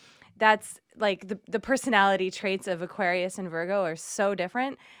 So that's like the personality traits of Aquarius and Virgo are so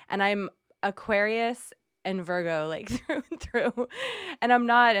different. And I'm Aquarius and Virgo like through and through. And I'm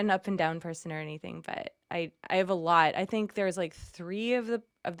not an up and down person or anything, but I have a lot. I think there's like 3 of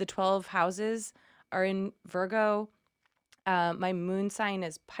the 12 houses are in Virgo. My moon sign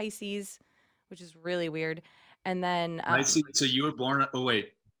is Pisces, which is really weird. And then I see. So you were born. Oh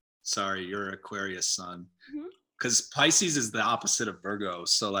wait, sorry, you're Aquarius sun. Mhm. Because Pisces is the opposite of Virgo.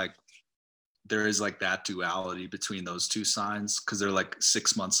 So like, there is like that duality between those two signs because they're like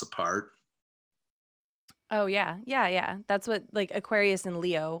 6 months apart. oh yeah. That's what like Aquarius and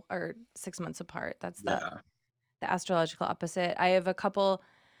Leo are 6 months apart. That's Yeah. the astrological opposite. I have a couple.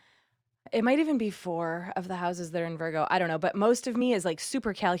 It might even be 4 of the houses that are in Virgo. I don't know, but most of me is like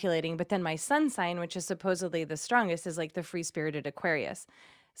super calculating. But then my sun sign, which is supposedly the strongest, is like the free spirited Aquarius.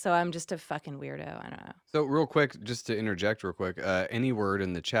 So I'm just a fucking weirdo. I don't know. So real quick, just to interject real quick, any word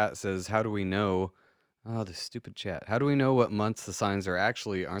in the chat says, how do we know? Oh, the stupid chat. How do we know what months the signs are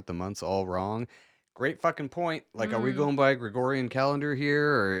actually? Aren't the months all wrong? Great fucking point. Like, are we Mm. going by Gregorian calendar here,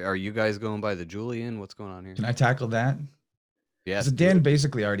 or are you guys going by the Julian? What's going on here? Can I tackle that? Yes. So do Dan it.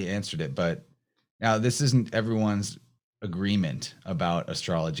 basically already answered it, but now this isn't everyone's agreement about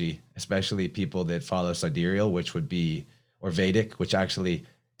astrology, especially people that follow sidereal, which would be, or Vedic, which actually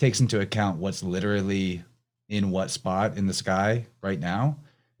takes into account what's literally in what spot in the sky right now.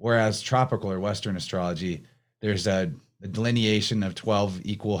 Whereas tropical or Western astrology, there's a delineation of 12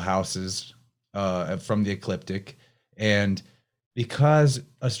 equal houses from the ecliptic. And because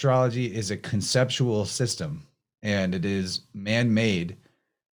astrology is a conceptual system and it is man-made,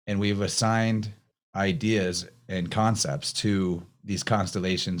 and we've assigned ideas and concepts to these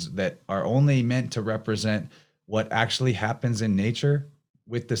constellations that are only meant to represent what actually happens in nature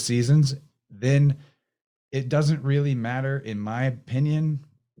with the seasons, then it doesn't really matter, in my opinion,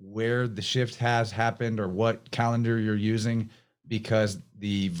 where the shift has happened or what calendar you're using, because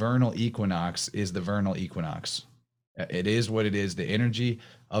the vernal equinox is the vernal equinox. It is what it is. The energy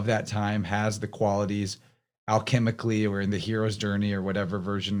of that time has the qualities alchemically, or in the hero's journey, or whatever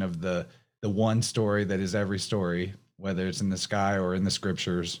version of the one story that is every story, whether it's in the sky or in the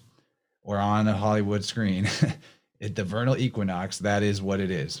scriptures or on a Hollywood screen. The vernal equinox, that is what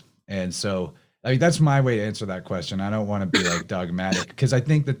it is. And so, I mean, that's my way to answer that question. I don't want to be like dogmatic, because I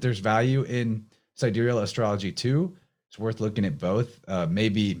think that there's value in sidereal astrology too. It's worth looking at both.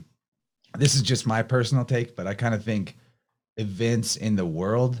 Maybe this is just my personal take, but I kind of think events in the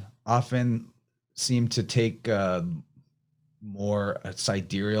world often seem to take more a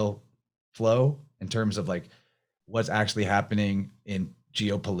sidereal flow in terms of like what's actually happening in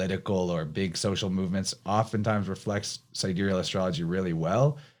geopolitical or big social movements. Oftentimes reflects sidereal astrology really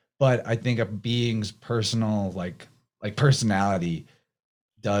well. But I think a being's personal like personality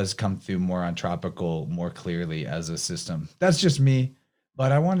does come through more on tropical more clearly as a system. That's just me,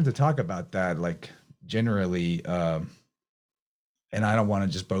 but I wanted to talk about that like generally. And I don't want to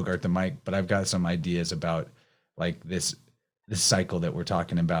just bogart the mic, but I've got some ideas about like this cycle that we're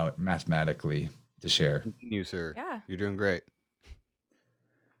talking about mathematically to share. Continue, sir. Yeah. You're doing great.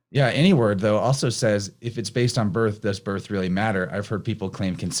 Yeah, any word though also says if it's based on birth, does birth really matter? I've heard people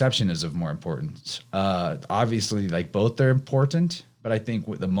claim conception is of more importance. Obviously, like both are important, but I think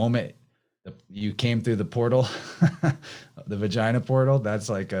with the moment you came through the portal, the vagina portal, that's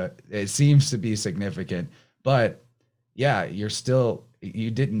like it seems to be significant. But yeah,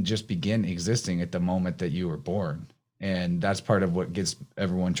 you didn't just begin existing at the moment that you were born. And that's part of what gets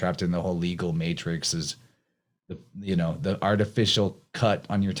everyone trapped in the whole legal matrix, is the artificial cut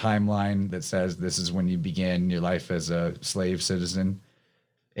on your timeline that says this is when you began your life as a slave citizen,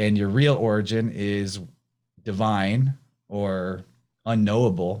 and your real origin is divine or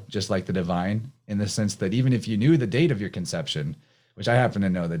unknowable, just like the divine, in the sense that even if you knew the date of your conception, which I happen to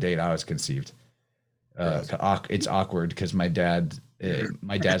know the date I was conceived, it's awkward because my dad's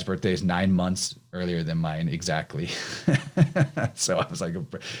birthday is 9 months earlier than mine exactly. So I was like a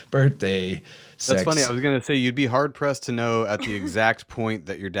birthday. That's funny. I was gonna say you'd be hard pressed to know at the exact point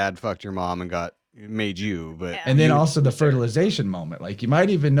that your dad fucked your mom and made you, but Yeah. and then also the fertilization moment. Like you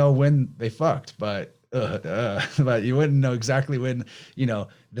might even know when they fucked, but you wouldn't know exactly when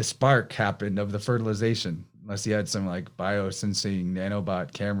the spark happened of the fertilization unless you had some like biosensing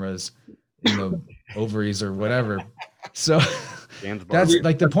nanobot cameras in the ovaries or whatever. So Dan's that's Barbie.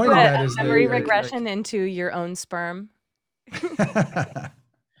 like the point of But that is memory that, regression into your own sperm.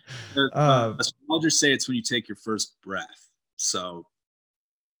 Astrologers say it's when you take your first breath. So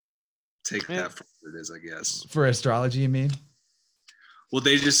take that for what it is, I guess. For astrology, you mean? Well,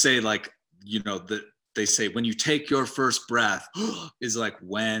 they just say like, that they say when you take your first breath is like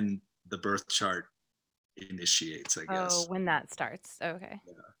when the birth chart initiates, I guess. Oh, when that starts. Okay.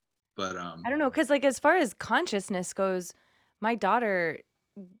 Yeah. But I don't know, because like as far as consciousness goes, my daughter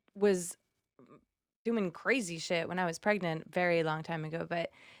was doing crazy shit when I was pregnant very long time ago,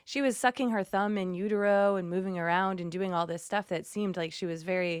 but she was sucking her thumb in utero and moving around and doing all this stuff that seemed like she was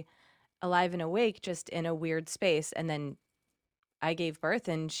very alive and awake, just in a weird space. And then I gave birth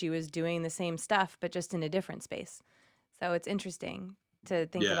and she was doing the same stuff, but just in a different space. So it's interesting to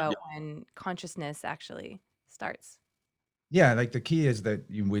think about when consciousness actually starts. Yeah, like the key is that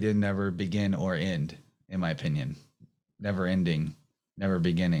we didn't never begin or end, in my opinion. Never ending, never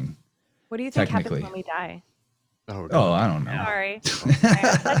beginning. What do you think happens Technically. when we die? Oh, I don't know. Sorry.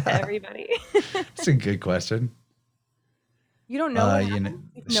 That's to everybody. It's a good question. You don't know. what The happens?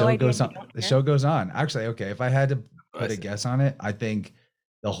 You have no show idea goes and on. you don't The care? show goes on. Actually, okay, if I had to put I a see. guess on it, I think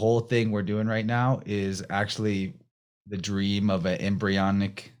the whole thing we're doing right now is actually the dream of an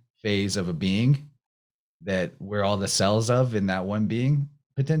embryonic phase of a being that we're all the cells of in that one being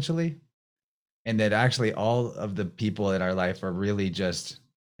potentially, and that actually all of the people in our life are really just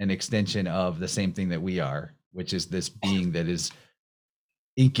an extension of the same thing that we are, which is this being that is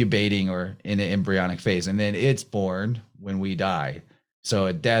incubating or in an embryonic phase, and then it's born when we die. So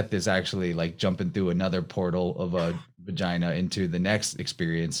a death is actually like jumping through another portal of a vagina into the next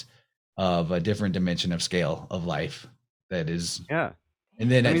experience of a different dimension of scale of life that is. Yeah. And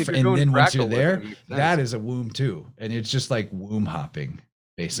then, I mean, if you're and going then once fractal you're with it, there, it makes that sense. is a womb too, and it's just like womb hopping,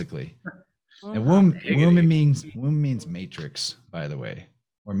 basically. Womb And womb hopping. means matrix, by the way,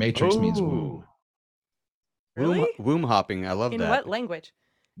 or matrix means womb. Really? Womb hopping. I love In that. what language?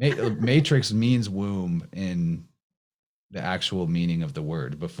 Matrix means womb in the actual meaning of the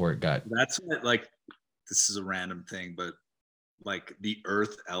word before it got. that's what, like, this is a random thing, but like the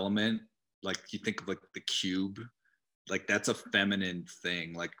earth element, like you think of like the cube, like that's a feminine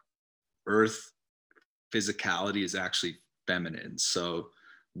thing. Like earth physicality is actually feminine. So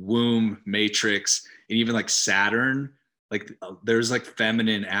womb, matrix, and even like Saturn, like there's like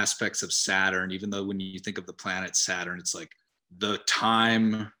feminine aspects of Saturn, even though when you think of the planet Saturn, it's like the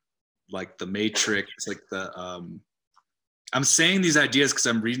time, like the matrix, like the I'm saying these ideas because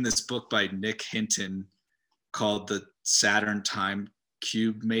I'm reading this book by Nick Hinton called The Saturn Time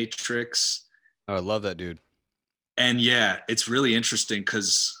Cube Matrix. Oh, I love that dude. And yeah, it's really interesting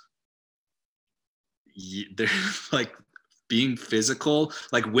because they're like being physical,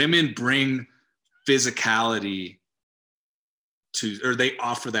 like women bring physicality to, or they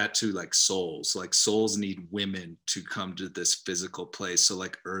offer that to like souls. Like souls need women to come to this physical place. So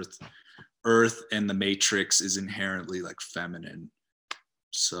like earth and the matrix is inherently like feminine.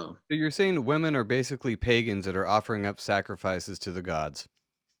 So you're saying women are basically pagans that are offering up sacrifices to the gods.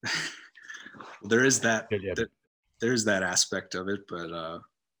 there is that there's that aspect of it,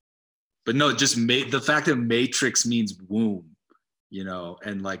 but no, just the fact that matrix means womb,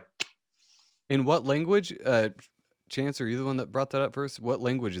 and like In what language? Chance, are you the one that brought that up first? What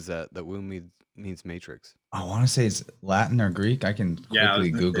language is that womb means matrix? I want to say it's Latin or Greek. I can Yeah, I was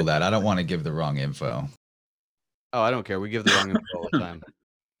quickly gonna Google say- that. I don't want to give the wrong info. Oh, I don't care. We give the wrong info all the time.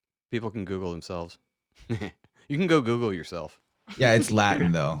 People can Google themselves. You can go Google yourself. Yeah, it's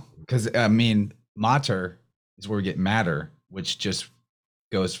Latin though, because I mean, mater is where we get matter, which just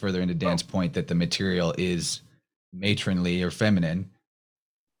goes further into Dan's point that the material is matronly or feminine.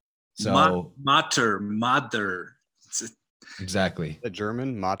 So mater. exactly. The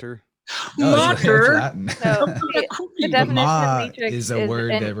German mater. No, it's Mother. Latin. So the The definition of ma matrix is a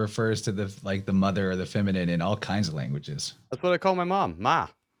word an that refers to the mother or the feminine in all kinds of languages. That's what I call my mom, Ma.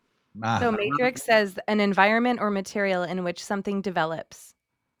 Ma. so matrix says an environment or material in which something develops,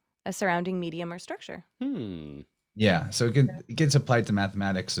 a surrounding medium or structure. Yeah, so it gets applied to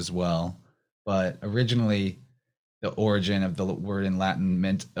mathematics as well, but originally the origin of the word in Latin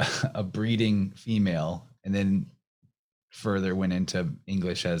meant a breeding female, and then further went into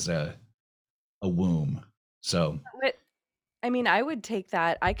English as a womb. So But I mean, I would take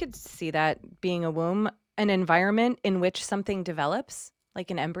that. I could see that being a womb, an environment in which something develops, like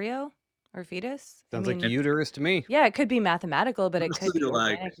an embryo or fetus. Sounds I like mean, uterus to me. yeah, it could be mathematical, but it could be Honestly,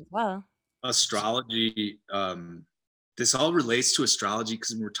 like organic as well. astrology, this all relates to astrology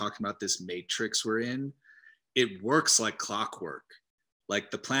because when we're talking about this matrix we're in, it works like clockwork.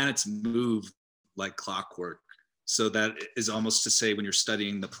 Like the planets move like clockwork. So that is almost to say when you're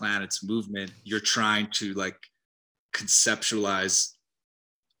studying the planet's movement, you're trying to like conceptualize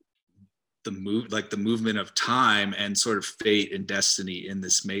the movement of time and sort of fate and destiny in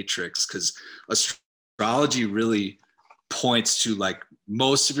this matrix, because astrology really points to like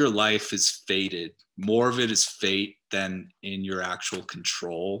most of your life is fated. More of it is fate than in your actual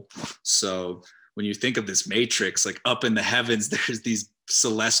control. So when you think of this matrix, like up in the heavens, there's these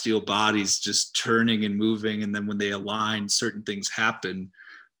celestial bodies just turning and moving, and then when they align, certain things happen.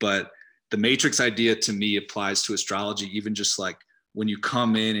 But the matrix idea to me applies to astrology, even just like when you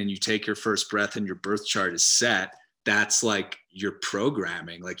come in and you take your first breath and your birth chart is set, that's like your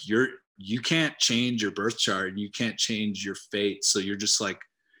programming. Like you can't change your birth chart and you can't change your fate. So you're just like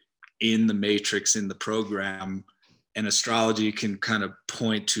in the matrix, in the program. And astrology can kind of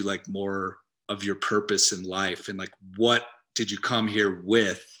point to like more of your purpose in life and like what did you come here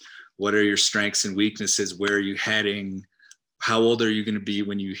with? What are your strengths and weaknesses? Where are you heading? How old are you going to be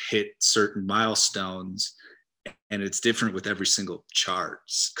when you hit certain milestones? And it's different with every single chart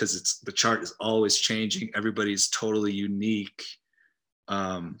because the chart is always changing. Everybody's totally unique.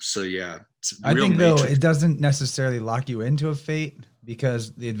 So yeah, it's I real think though matrix. it doesn't necessarily lock you into a fate,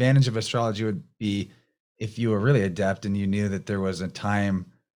 because the advantage of astrology would be if you were really adept and you knew that there was a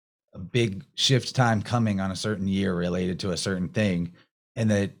big shift time coming on a certain year related to a certain thing,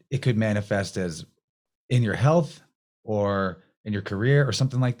 and that it could manifest as in your health or in your career or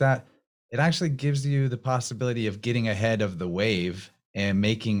something like that. It actually gives you the possibility of getting ahead of the wave and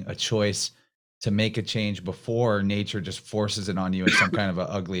making a choice to make a change before nature just forces it on you in some kind of an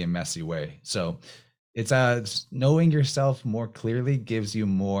ugly and messy way. So it's knowing yourself more clearly gives you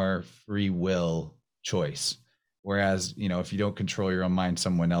more free will choice. Whereas, if you don't control your own mind,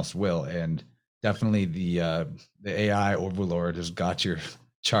 someone else will. And definitely the AI overlord has got your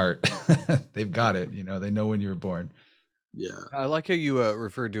chart. They've got it. They know when you were born. Yeah. I like how you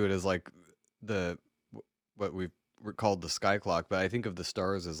referred to it as like what we've called the sky clock, but I think of the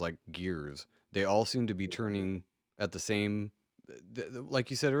stars as like gears. They all seem to be turning at the same, like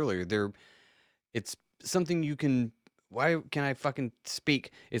you said earlier. It's something you can. Why can I fucking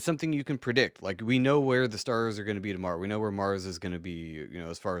speak? It's something you can predict. Like we know where the stars are going to be tomorrow. We know where Mars is going to be.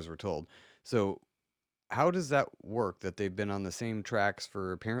 As far as we're told. So how does that work that they've been on the same tracks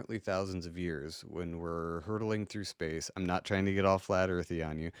for apparently thousands of years when we're hurtling through space? I'm not trying to get all flat earthy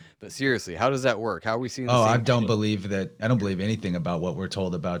on you, but seriously, how does that work? How are we seeing the Oh, I same don't shit? believe that. I don't believe anything about what we're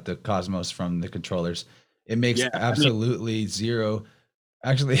told about the cosmos from the controllers. It makes Yeah, I mean- absolutely zero.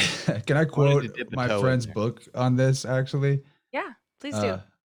 Actually, can I wanted to quote dip a my toe in friend's there. book on this? Actually, Yeah, please do.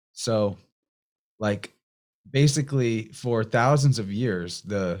 So, like, basically, for thousands of years,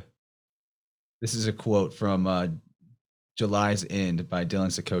 this is a quote from July's End by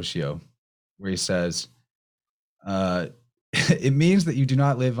Dylan Sakosio, where he says, "It means that you do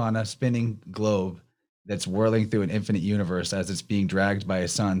not live on a spinning globe that's whirling through an infinite universe as it's being dragged by a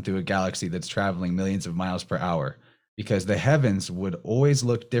sun through a galaxy that's traveling millions of miles per hour, because the heavens would always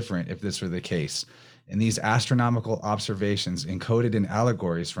look different if this were the case. And these astronomical observations encoded in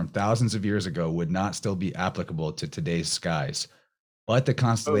allegories from thousands of years ago would not still be applicable to today's skies. But the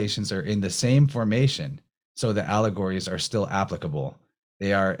constellations are in the same formation, so the allegories are still applicable.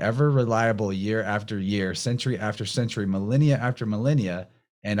 They are ever reliable year after year, century after century, millennia after millennia,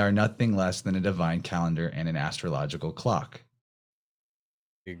 and are nothing less than a divine calendar and an astrological clock."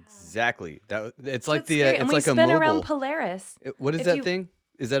 Exactly. It's So like it's scary. And it's we like a spin around mobile. Polaris. What is If that you- thing?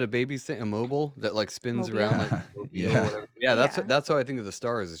 Is that a baby thing? A mobile that like spins Mobile? around like Mobile Yeah. or whatever? Yeah, that's Yeah. that's how I think of the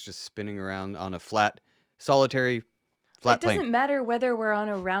stars. It's just spinning around on a solitary flat It doesn't plane. matter whether we're on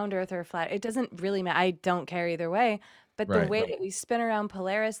a round Earth or flat. It doesn't really matter. I don't care either way. But the Right. way that we spin around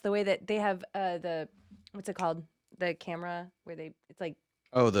Polaris, the way that they have what's it called? The camera where it's like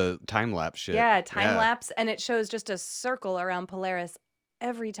Oh, the time lapse shit. Yeah, time lapse, and it shows just a circle around Polaris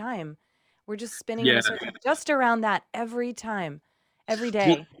every time. We're just spinning in Yeah. a circle just around that every time, every Well,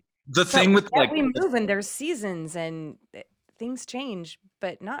 day. the But thing with yet like we move and there's seasons and things change,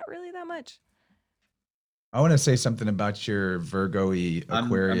 but not really that much. I want to say something about your Virgo-y I'm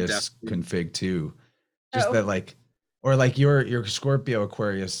Aquarius definitely- config too. Just Oh. that like, or like your Scorpio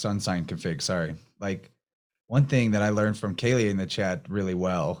Aquarius sun sign config. Sorry. Like one thing that I learned from Kaylee in the chat really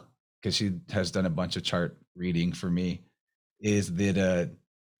well, because she has done a bunch of chart reading for me, is that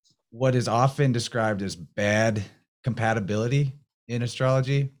what is often described as bad compatibility in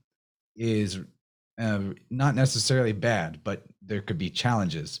astrology is not necessarily bad, but there could be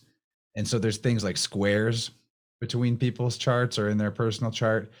challenges. And so there's things like squares between people's charts or in their personal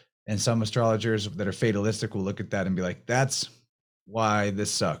chart. And some astrologers that are fatalistic will look at that and be like, that's why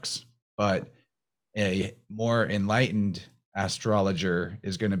this sucks. But a more enlightened astrologer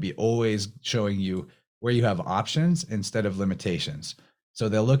is going to be always showing you where you have options instead of limitations. So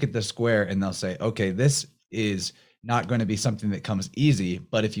they'll look at the square and they'll say, okay, this is not going to be something that comes easy,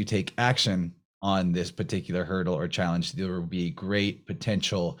 but if you take action on this particular hurdle or challenge, there will be great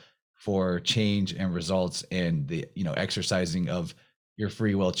potential for change and results and the, you know, exercising of your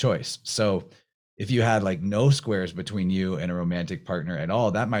free will choice. So if you had like no squares between you and a romantic partner at all,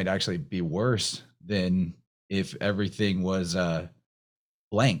 that might actually be worse than if everything was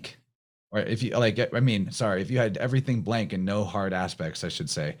blank. Or if you like, I mean, sorry, if you had everything blank and no hard aspects, I should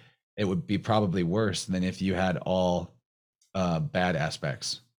say, it would be probably worse than if you had all bad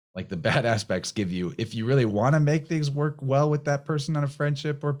aspects. Like the bad aspects give you, if you really want to make things work well with that person on a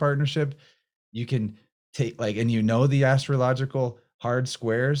friendship or partnership, you can take like, and you know the astrological hard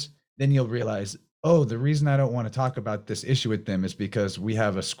squares, then you'll realize, oh, the reason I don't want to talk about this issue with them is because we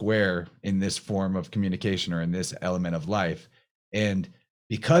have a square in this form of communication or in this element of life. And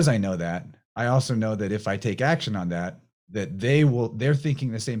because I know that, I also know that if I take action on that, that they're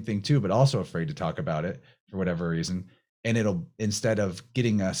thinking the same thing too, but also afraid to talk about it for whatever reason. And it'll, instead of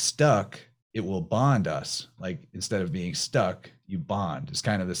getting us stuck, it will bond us. Like instead of being stuck, you bond. It's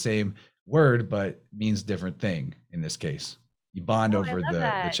kind of the same word, but means different thing in this case. You bond Oh, I over love the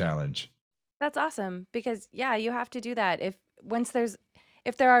that. challenge. That's awesome because yeah, you have to do that.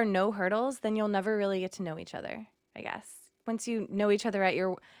 If there are no hurdles, then you'll never really get to know each other, I guess. Once you know each other at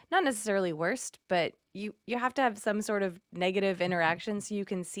your not necessarily worst, but you have to have some sort of negative interaction so you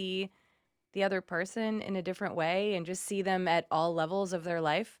can see the other person in a different way and just see them at all levels of their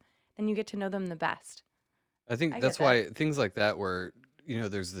life, then you get to know them the best. I think I get that's that. why things like that, where, you know,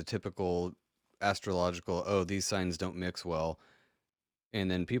 there's the typical astrological, oh, these signs don't mix well. And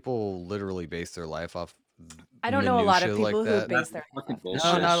then people literally base their life off I don't know a lot of minutia like people who that. base their Fucking life bullshit.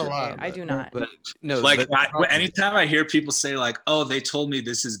 off No, not a astrology. lot, I but- do not. But no, Like but anytime I hear people say like, "Oh, they told me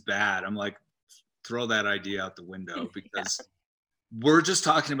this is bad," I'm like, throw that idea out the window because we're just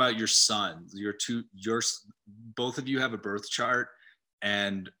talking about your sons. Both of you have a birth chart,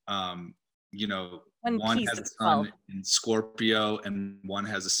 and you know, one piece has a of sun 12. in Scorpio and one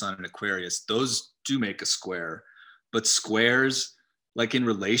has a sun in Aquarius. Those do make a square, but squares, like in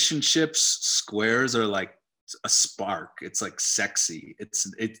relationships, squares are like a spark. It's like sexy.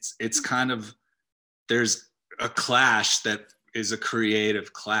 It's kind of, there's a clash that is a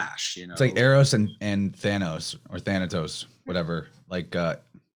creative clash, you know. It's like Eros and Thanos or Thanatos, whatever. Like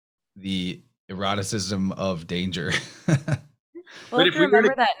the eroticism of danger. We'll But have if to we were to-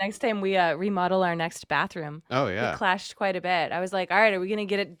 remember that next time we remodel our next bathroom. oh We yeah. clashed quite a bit. I was like, all right, are we going to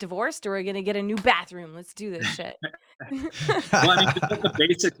get it divorced or are we going to get a new bathroom? Let's do this shit. Well, I mean, just at the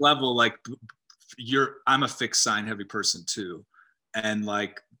basic level, like I'm a fixed sign heavy person too, and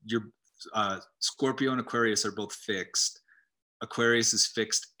like your Scorpio and Aquarius are both fixed. Aquarius is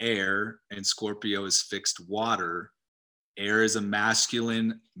fixed air, and Scorpio is fixed water. Air is a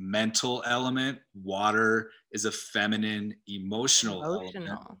masculine mental element. Water is a feminine emotional element.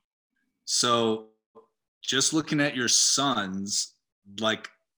 Emotional. So just looking at your sons, like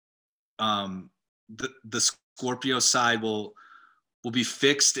the Scorpio side will be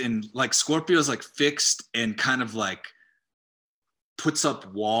fixed, in like Scorpio's like fixed and kind of like puts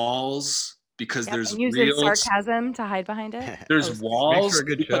up walls because Yep, there's and uses real sarcasm to hide behind it. there's Oh, walls. Makes for a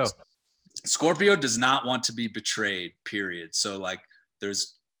good show. because Scorpio does not want to be betrayed, period. So like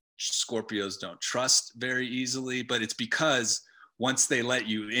there's Scorpios don't trust very easily, but it's because once they let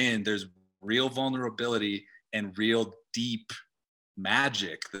you in, there's real vulnerability and real deep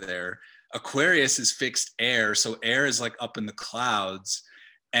magic there. Aquarius is fixed air, so air is like up in the clouds,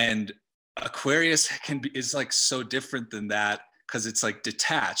 and Aquarius is like so different than that because it's like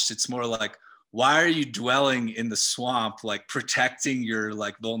detached. It's more like why are you dwelling in the swamp, like protecting your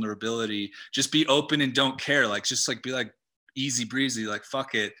like vulnerability? Just be open and don't care. Like, just like be like easy breezy, like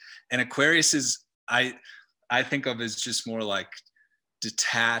fuck it. And Aquarius is, I think of as just more like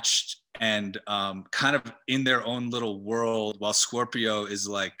detached and kind of in their own little world, while Scorpio is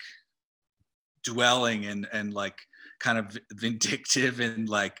like dwelling and like kind of vindictive and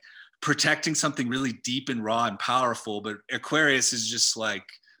like protecting something really deep and raw and powerful. But Aquarius is just like,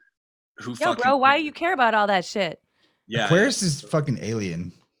 who Yo, fucking bro, why you care about all that shit? yeah, Aquarius is fucking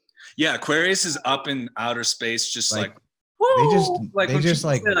alien. yeah, Aquarius is up in outer space, just like, They just woo! Like they when just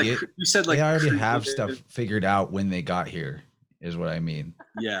people like, say, get, you said like they already have creative- stuff figured out when they got here, is what I mean.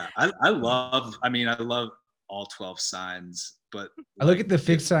 Yeah, I love all 12 signs, but I look like, at the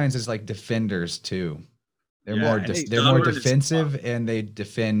fixed signs as like defenders too. They're Yeah, more and they they're more stubborn as defensive, and they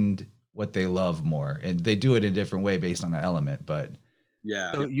defend what they love more, and they do it a different way based on the element, but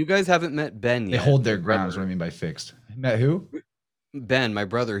yeah, So you guys haven't met Ben yet. they hold their my ground. Is brother. what I mean by fixed. Met who? Ben, my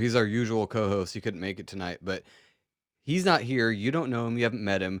brother, he's our usual co-host. He couldn't make it tonight, but he's not here. You don't know him. You haven't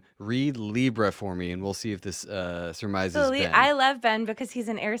met him. Read Libra for me, and we'll see if this surmises So Ben. I love Ben because he's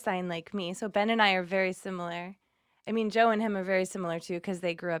an air sign like me. So Ben and I are very similar. I mean, Joe and him are very similar too because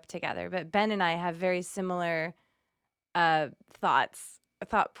they grew up together. But Ben and I have very similar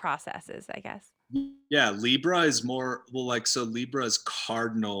thought processes, I guess. yeah. Libra is more, well, like, so Libra is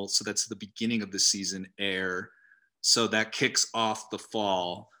cardinal, so that's the beginning of the season, air, so that kicks off the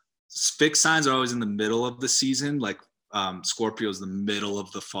fall. Fixed signs are always in the middle of the season, like Scorpio is the middle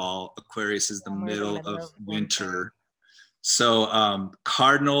of the fall, Aquarius is the And we're the middle middle of of winter. So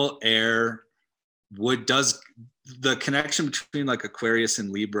cardinal air does the connection between like Aquarius and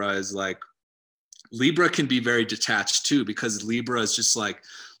Libra is like, Libra can be very detached too, because Libra is just like,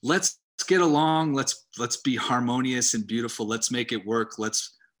 let's get along, let's be harmonious and beautiful, let's make it work,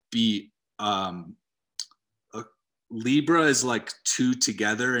 let's be Libra is like two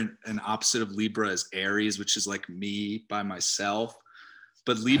together, and opposite of Libra is Aries, which is like me by myself.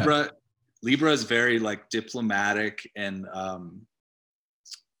 But Libra is very like diplomatic and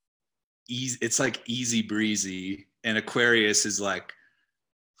easy. It's like easy breezy, and Aquarius is like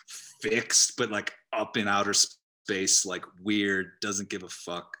fixed, but like up in outer space, like weird, doesn't give a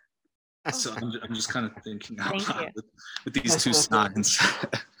fuck. So I'm just kind of thinking out Thank loud you. with these two signs.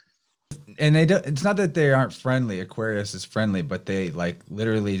 And they don't. It's not that they aren't friendly. Aquarius is friendly, but they like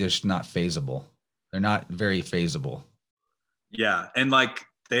literally just not phasable. They're not very phasable. Yeah, and like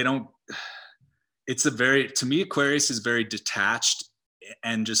they don't. It's a very, to me, Aquarius is very detached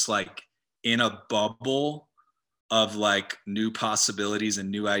and just like in a bubble of like new possibilities and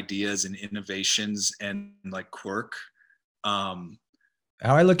new ideas and innovations and like quirk.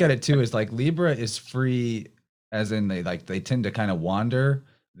 How I look at it too is like Libra is free, as in they tend to kind of wander.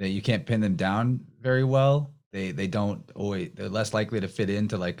 That you can't pin them down very well. They don't always. They're less likely to fit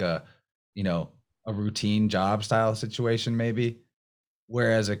into like a routine job style situation maybe.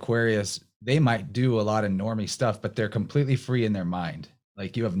 Whereas Aquarius, they might do a lot of normie stuff, but they're completely free in their mind.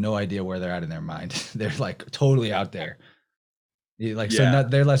 Like you have no idea where they're at in their mind. They're like totally out there. They're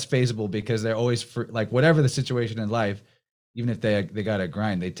less phasable because they're always free, like whatever the situation in life, even if they got to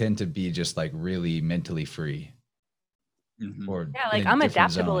grind, they tend to be just like really mentally free. Mhm. Or Yeah, in like a I'm different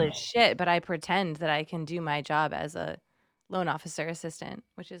adaptable zone. as shit, but I pretend that I can do my job as a loan officer assistant,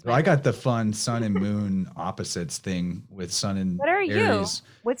 which is Well, my I got the fun sun and moon opposites thing with sun and What are you? Aries.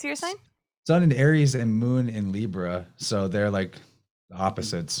 What's your sign? Sun in Aries and moon in Libra. So they're like the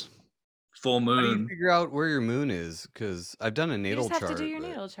opposites. Full How do you moon. figure out where your moon is? Because I've done a You natal just have chart. to do your but-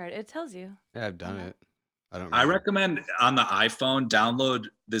 natal chart. It tells you. Yeah, I've done it. I don't. I remember. recommend on the iPhone, download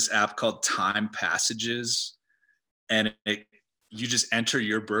this app called Time Passages, and you just enter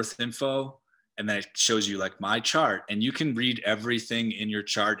your birth info, and then it shows you like my chart, and you can read everything in your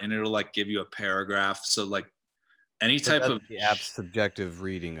chart, and it'll like give you a paragraph. So like any So type that's of the app's subjective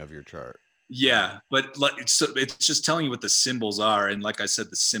reading of your chart. yeah, but like it's just telling you what the symbols are, and like I said,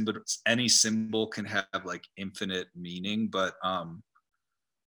 the symbol, any symbol can have like infinite meaning, but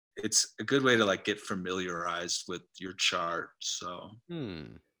it's a good way to like get familiarized with your chart. So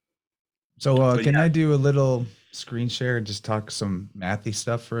So But can yeah. I do a little screen share and just talk some mathy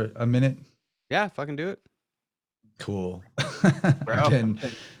stuff for a minute? Yeah, fucking do it. Cool. Bro.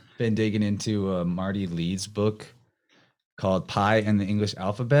 I've been digging into Marty Leeds book called Pi and the English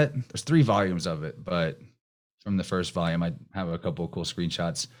Alphabet. There's 3 volumes of it, but from the first volume, I have a couple of cool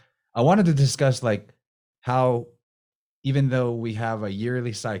screenshots. I wanted to discuss like how, even though we have a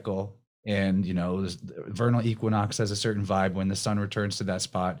yearly cycle and, the vernal equinox has a certain vibe when the sun returns to that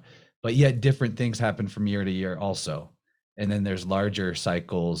spot, but yet different things happen from year to year also. And then there's larger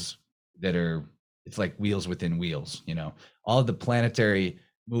cycles that are, it's like wheels within wheels, all of the planetary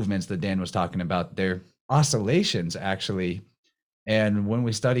movements that Dan was talking about, they're oscillations actually. And when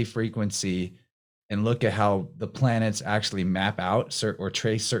we study frequency and look at how the planets actually map out or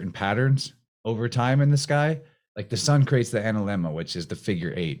trace certain patterns over time in the sky, like the sun creates the analemma, which is the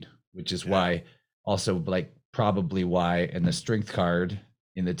figure 8, which is why also like probably why in the strength card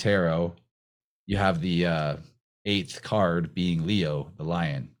in the tarot, you have the 8th card being Leo, the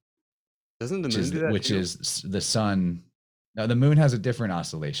lion. Doesn't the moon do that which too? is the sun. Now the moon has a different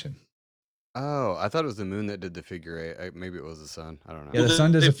oscillation. Oh, I thought it was the moon that did the figure 8. Maybe it was the sun. I don't know. Yeah, the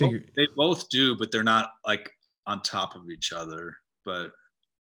sun does a figure. They both do, but they're not like on top of each other. But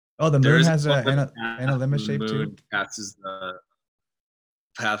Oh, the there moon is has one an that analemma the shape too. moon passes the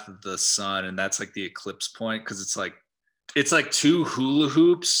path of the sun, and that's like the eclipse point, because it's like 2 hula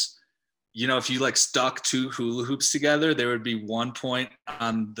hoops. If you like stuck 2 hula hoops together, there would be 1 point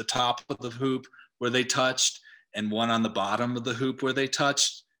on the top of the hoop where they touched and 1 on the bottom of the hoop where they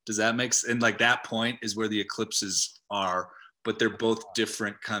touched. Does that make sense? And like that point is where the eclipses are, but they're both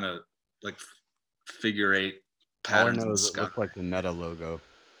different kind of like figure 8 All I patterns know in the is it sky. looks like the Meta logo.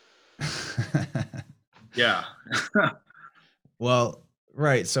 Yeah. Well,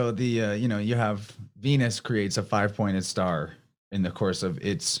 right. So the you have Venus creates a 5-pointed star in the course of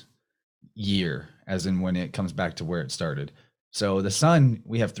its year, as in when it comes back to where it started. So the sun,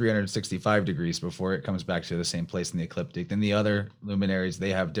 we have 365 degrees before it comes back to the same place in the ecliptic. Then the other luminaries, they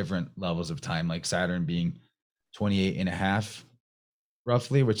have different levels of time, like Saturn being 28 and a half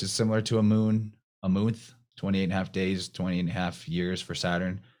roughly, which is similar to a month, 28 and a half days, 20 and a half years for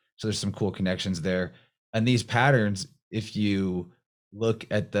Saturn. So there's some cool connections there. And these patterns, if you look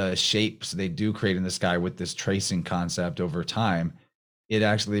at the shapes they do create in the sky with this tracing concept over time, it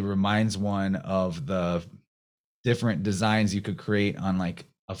actually reminds one of the different designs you could create on like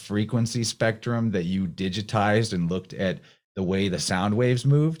a frequency spectrum that you digitized and looked at the way the sound waves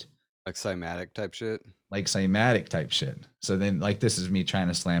moved. Like cymatic type shit. Like cymatic type shit. So then like this is me trying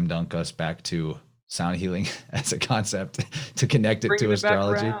to slam dunk us back to sound healing as a concept to connect it to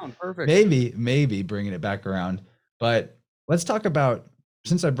astrology. Perfect. Maybe bringing it back around. But let's talk about,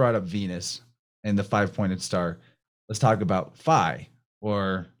 since I brought up Venus and the 5-pointed star, let's talk about phi,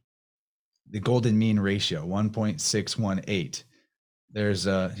 or the golden mean ratio, 1.618. Here's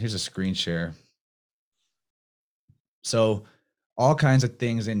a screen share. So all kinds of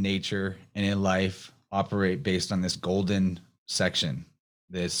things in nature and in life operate based on this golden section,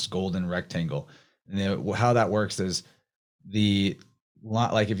 this golden rectangle. And how that works is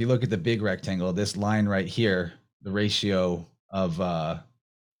like if you look at the big rectangle, this line right here, the ratio of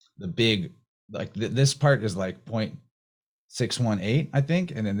the big, like this part is like 0.618, I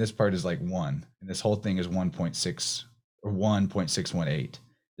think, and then this part is like 1, and this whole thing is 1.6 or 1.618,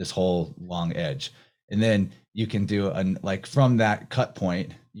 this whole long edge. And then you can do like from that cut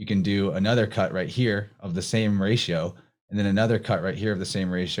point, you can do another cut right here of the same ratio, and then another cut right here of the same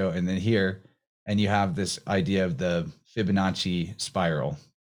ratio, and then here, and you have this idea of the Fibonacci spiral.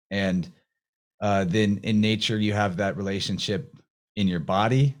 And then in nature, you have that relationship in your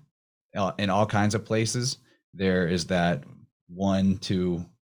body, in all kinds of places. There is that 1 to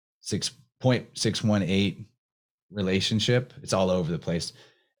 6.618 relationship. It's all over the place.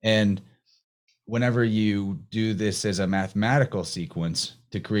 And whenever you do this as a mathematical sequence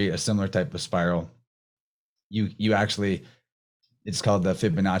to create a similar type of spiral, you actually, it's called the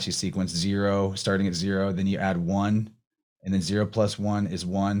Fibonacci sequence, 0, starting at 0, then you add 1, and then 0 plus 1 is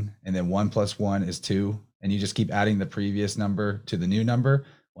 1, and then 1 plus 1 is 2, and you just keep adding the previous number to the new number.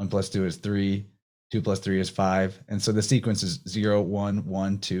 1 plus 2 is 3, 2 plus 3 is 5, and so the sequence is 0, 1,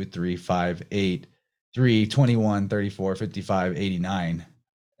 1, 2, 3, 5, 8, 3, 21, 34, 55, 89,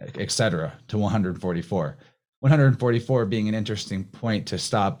 etc. to 144. 144 being an interesting point to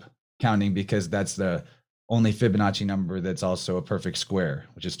stop counting, because that's the only Fibonacci number that's also a perfect square,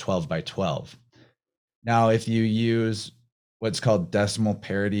 which is 12 by 12. Now, if you use what's called decimal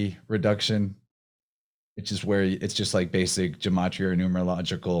parity reduction, which is where it's just like basic gematria or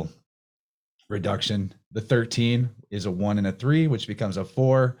numerological reduction, the 13 is a 1 and a 3, which becomes a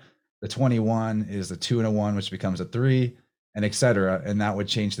 4. The 21 is a 2 and a 1, which becomes a 3, and etc. And that would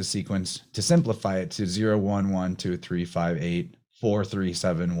change the sequence to simplify it to 0, 1, 1, 2, 3, 5, 8, 4, 3,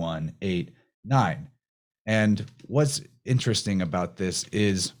 7, 1, 8, 9. And what's interesting about this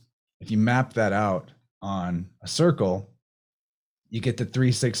is if you map that out on a circle, you get the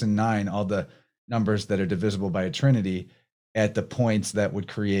 3, 6, and 9, all the numbers that are divisible by a trinity at the points that would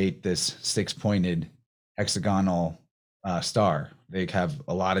create this 6-pointed hexagonal star. They have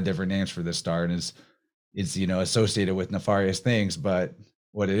a lot of different names for this star, and is associated with nefarious things, but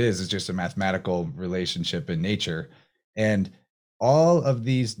what it is just a mathematical relationship in nature. And all of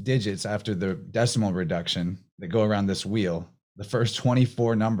these digits after the decimal reduction that go around this wheel, the first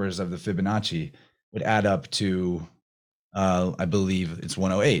 24 numbers of the Fibonacci would add up to, I believe it's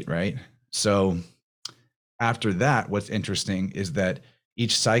 108, right? So after that, what's interesting is that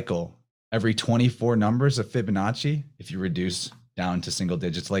each cycle, every 24 numbers of Fibonacci, if you reduce down to single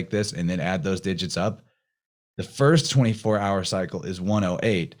digits like this and then add those digits up, the first 24-hour cycle is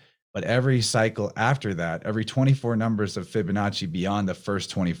 108, but every cycle after that, every 24 numbers of Fibonacci beyond the first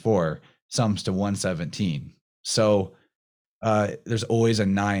 24 sums to 117. So there's always a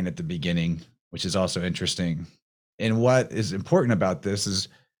 9 at the beginning, which is also interesting. And what is important about this is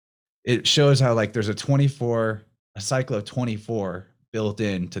it shows how like there's a cycle of 24 built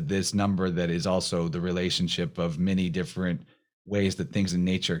into this number that is also the relationship of many different ways that things in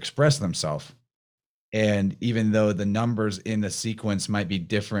nature express themselves. And even though the numbers in the sequence might be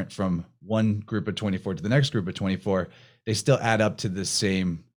different from one group of 24 to the next group of 24, they still add up to the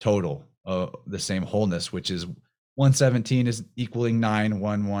same total, the same wholeness, which is 117 is equaling 9,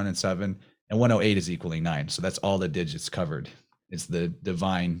 1, 1, and 7, and 108 is equaling 9. So that's all the digits covered. It's the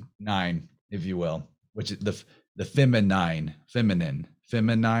divine 9, if you will, which is the feminine,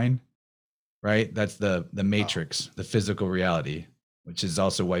 right? That's the matrix, the physical reality, which is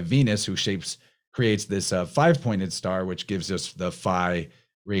also why Venus, who creates this 5-pointed star, which gives us the phi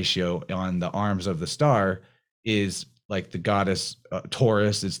ratio on the arms of the star, is like the goddess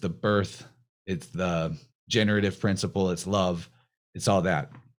Taurus. It's the birth, it's the generative principle, it's love, it's all that.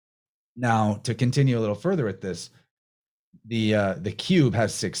 Now, to continue a little further with this, the cube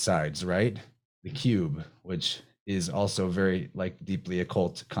has 6 sides, right? The cube, which is also very like deeply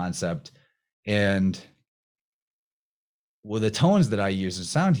occult concept. And well, the tones that I use in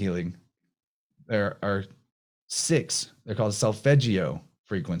sound healing, there are 6. They're called solfeggio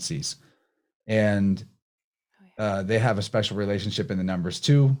frequencies, and they have a special relationship in the numbers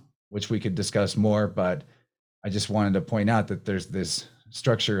too, which we could discuss more. But I just wanted to point out that there's this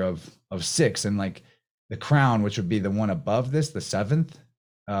structure of 6, and like the crown, which would be the one above this, the 7th,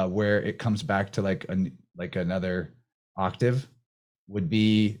 where it comes back to like another octave, would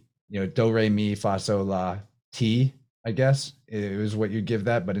be, you know, do re mi fa sol la ti, I guess it was what you give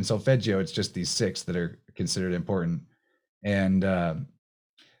that. But in solfeggio, it's just these 6 that are considered important. And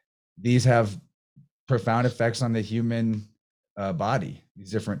these have profound effects on the human body,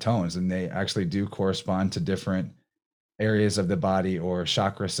 these different tones, and they actually do correspond to different areas of the body or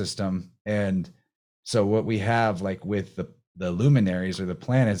chakra system. And so what we have, like with the luminaries or the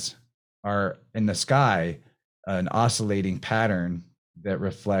planets, are in the sky, an oscillating pattern that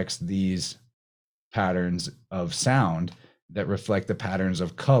reflects these patterns of sound, that reflect the patterns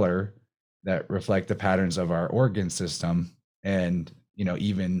of color, that reflect the patterns of our organ system, and, you know,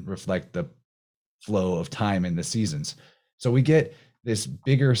 even reflect the flow of time in the seasons. So we get this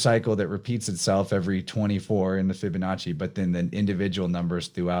bigger cycle that repeats itself every 24 in the Fibonacci, but then the individual numbers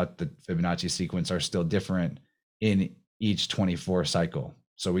throughout the Fibonacci sequence are still different in each 24 cycle.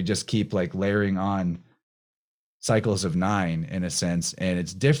 So we just keep like layering on cycles of 9 in a sense, and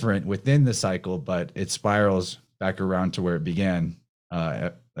it's different within the cycle, but it spirals back around to where it began,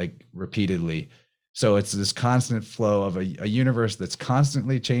 like repeatedly. So it's this constant flow of a universe that's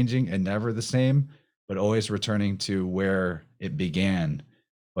constantly changing and never the same, but always returning to where it began,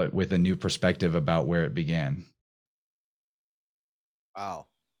 but with a new perspective about where it began. Wow.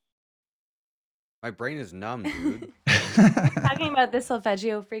 My brain is numb, dude. Talking about the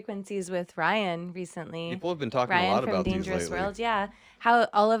solfeggio frequencies with Ryan recently. People have been talking a Ryan lot from about these Dangerous lately. World, yeah. How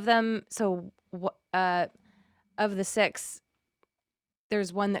all of them, so of the 6,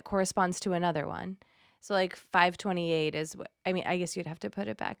 there's one that corresponds to another one. So like 528 is what, I mean, I guess you'd have to put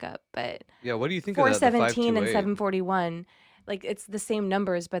it back up, but Yeah, what do you think of that? The 417 and 528? 741, like it's the same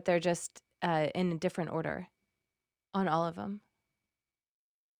numbers, but they're just in a different order on all of them.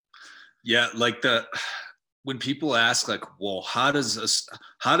 Yeah, like when people ask like, well, how does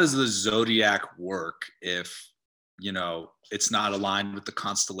the zodiac work if, you know, it's not aligned with the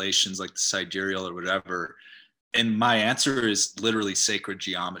constellations like the sidereal or whatever? And my answer is literally sacred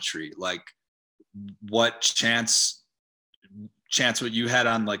geometry. Like, what chance what you had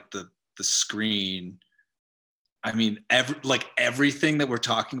on like the screen, I mean, everything that we're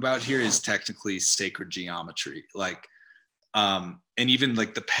talking about here is technically sacred geometry. Like, and even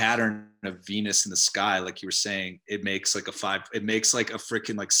like the pattern of Venus in the sky, like you were saying, it makes like a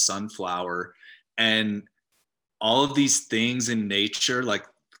freaking like sunflower, and all of these things in nature, like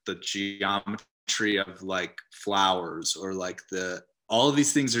the geometry of like flowers, or like all of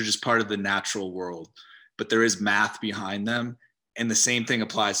these things are just part of the natural world, but there is math behind them. And the same thing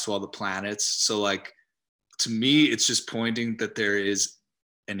applies to all the planets. So like, to me, it's just pointing that there is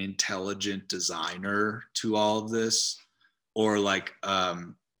an intelligent designer to all of this, or like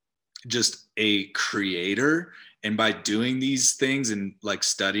just a creator. And by doing these things and like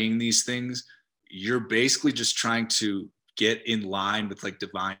studying these things, you're basically just trying to get in line with like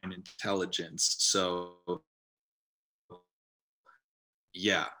divine intelligence. So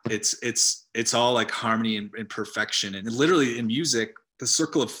yeah, it's all like harmony and perfection. And literally in music, the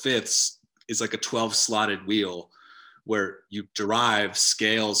circle of fifths is like a 12 slotted wheel where you derive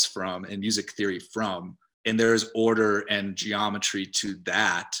scales from and music theory from, and there's order and geometry to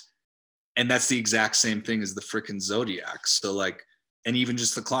that. And that's the exact same thing as the freaking zodiac. So like, and even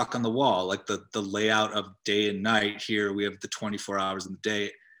just the clock on the wall, like the layout of day and night. Here we have the 24 hours in the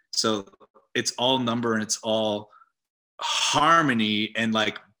day. So it's all number and it's all harmony. And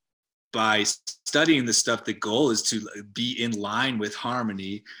like, by studying this stuff, the goal is to be in line with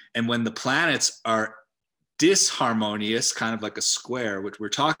harmony. And when the planets are disharmonious, kind of like a square, which we're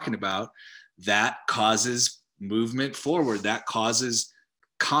talking about, that causes movement forward, that causes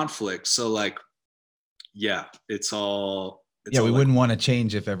conflict. So like, yeah, it's all we like, wouldn't want to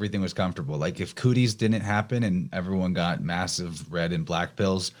change if everything was comfortable. Like if cooties didn't happen and everyone got massive red and black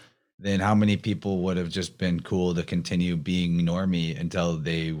pills, then how many people would have just been cool to continue being normie until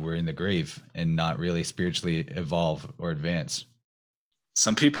they were in the grave and not really spiritually evolve or advance?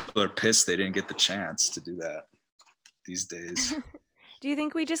 some people are pissed they didn't get the chance to do that these days. Do you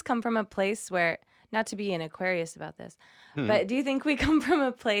think we just come from a place where, not to be an Aquarius about this, but do you think we come from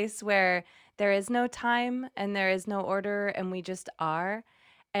a place where there is no time and there is no order and we just are?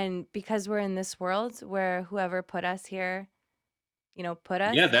 And because we're in this world where whoever put us here, put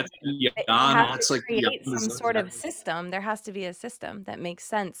us, Yeah, that's they beyond. have That's to like create beyond the some sort of zodiac. system. There has to be a system that makes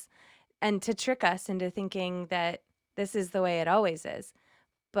sense and to trick us into thinking that this is the way it always is.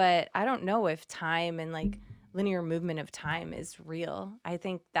 But I don't know if time and like linear movement of time is real. I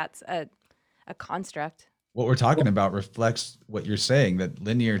think that's a construct. What we're talking about reflects what you're saying, that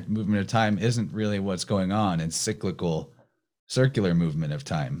linear movement of time isn't really what's going on. It's cyclical, circular movement of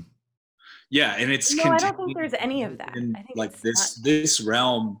time. Yeah, and it's No, I don't think there's any of that. in, I think like it's this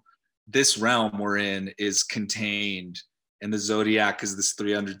realm we're in is contained, and the zodiac is this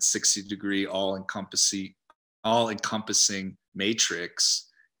 360 degree all encompassing matrix.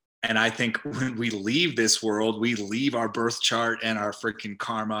 And I think when we leave this world, we leave our birth chart and our freaking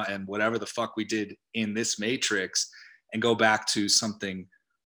karma and whatever the fuck we did in this matrix and go back to something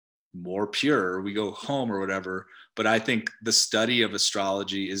more pure. We go home or whatever. But I think the study of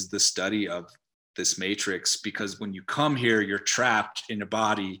astrology is the study of this matrix, because when you come here, you're trapped in a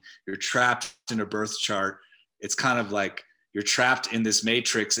body, you're trapped in a birth chart. It's kind of like you're trapped in this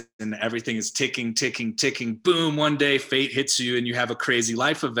matrix and everything is ticking, ticking, ticking. Boom, one day fate hits you and you have a crazy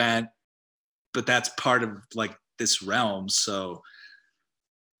life event, but that's part of like this realm. So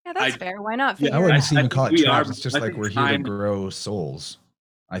yeah, that's fair. Why not Yeah, figure I it wouldn't out? even call it we traps. are- It's just I like think we're here to time- grow souls,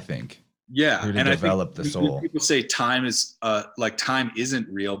 I think. Yeah, Here to and I develop think the soul. people say time is like time isn't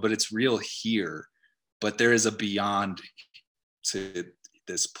real, but it's real here. But there is a beyond to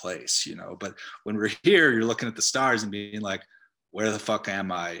this place, But when we're here, you're looking at the stars and being like, where the fuck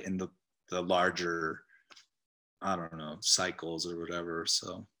am I in the larger, I don't know, cycles or whatever.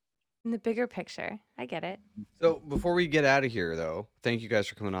 So In the bigger picture, I get it. So before we get out of here, though, thank you guys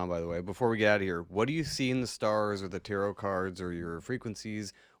for coming on, by the way. Before we get out of here, what do you see in the stars or the tarot cards or your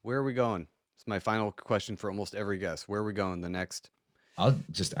frequencies? Where are we going? It's my final question for almost every guest. Where are we going the next? I'll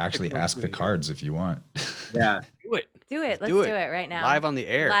just actually ask the cards if you want. yeah, Do it. Do it. Let's do do it. it right now. Live on the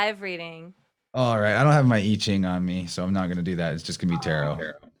air. Live reading. All right. I don't have my I Ching on me, so I'm not going to do that. It's just going to be tarot.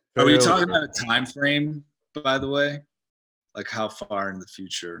 are we talking about a time frame, by the way? Like how far in the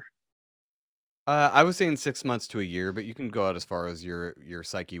future? I was saying 6 months to a year, but you can go out as far as your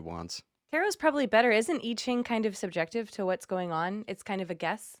psyche wants. Tarot's probably better. Isn't I Ching kind of subjective to what's going on? It's kind of a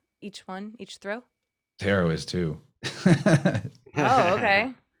guess, each throw. Tarot is too. Oh,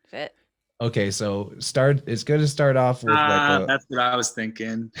 okay. Fit. Okay, so it's going to start off with That's what I was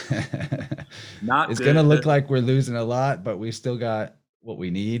thinking. Not it's good. going to look like we're losing a lot, but we still got what we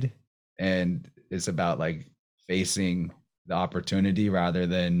need. And it's about like facing the opportunity rather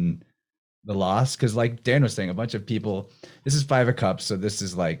than the loss. Because like Dan was saying, a bunch of people, this is 5 of Cups. So this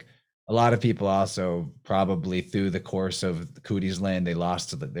is like a lot of people also probably through the course of the Cooties land, they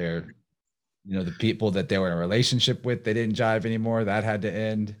lost their, the people that they were in a relationship with, they didn't jive anymore. That had to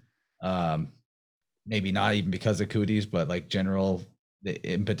end. Maybe not even because of Cooties, but like the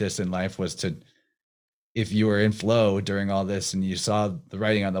impetus in life was to, if you were in flow during all this and you saw the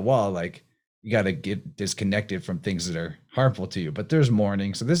writing on the wall, like you got to get disconnected from things that are harmful to you. But there's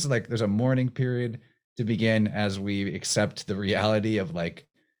mourning. So this is like, there's a mourning period to begin as we accept the reality of like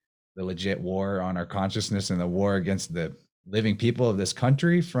the legit war on our consciousness and the war against the living people of this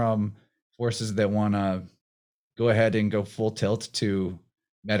country from forces that want to go ahead and go full tilt to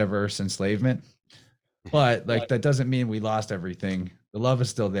metaverse enslavement. But like, that doesn't mean we lost everything. The love is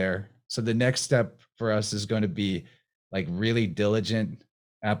still there. So the next step for us is going to be like really diligent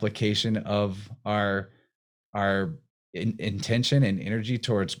application of our intention and energy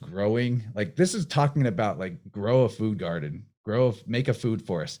towards growing. Like this is talking about like grow a food garden, make a food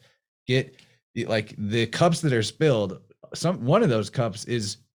forest, get like the cups that are spilled. One of those cups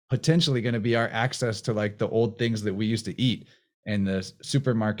is potentially going to be our access to like the old things that we used to eat and the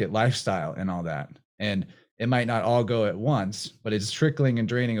supermarket lifestyle and all that. And it might not all go at once, but it's trickling and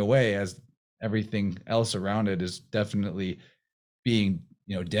draining away as everything else around it is definitely being,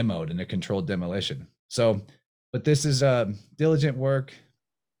 demoed in a controlled demolition. So, but this is diligent work,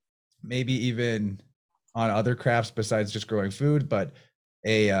 maybe even on other crafts besides just growing food, but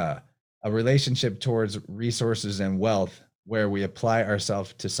a relationship towards resources and wealth where we apply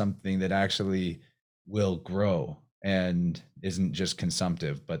ourselves to something that actually will grow and isn't just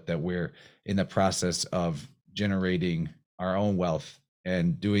consumptive, but that we're in the process of generating our own wealth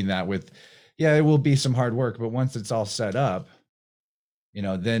and doing that with, it will be some hard work, but once it's all set up,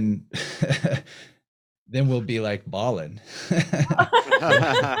 then then we'll be like balling.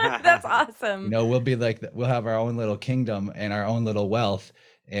 That's awesome. We'll be like, we'll have our own little kingdom and our own little wealth,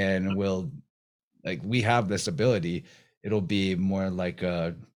 and we have this ability. It'll be more like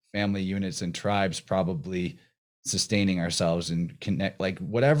family units and tribes probably sustaining ourselves and connect, like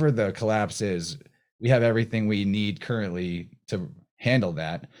whatever the collapse is, we have everything we need currently to handle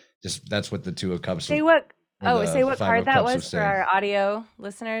that. Just that's what the Two of Cups. Say what card that was for our audio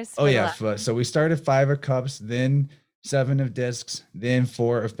listeners. Oh yeah, so we started 5 of Cups, then 7 of Discs, then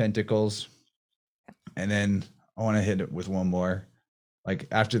 4 of Pentacles, and then I want to hit it with one more. Like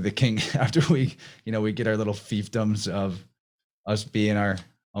after the King, after we get our little fiefdoms of us being our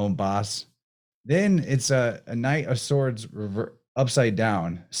own boss, then it's a Knight of Swords upside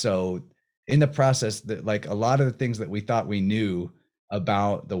down. So in the process, that like a lot of the things that we thought we knew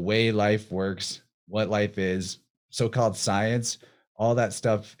about the way life works, what life is, so-called science, all that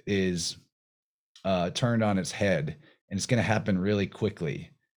stuff is turned on its head, and it's going to happen really quickly.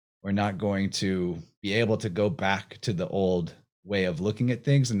 We're not going to be able to go back to the old way of looking at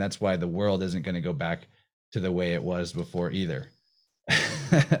things, and that's why the world isn't going to go back to the way it was before either.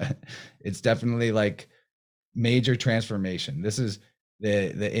 It's definitely like major transformation. This is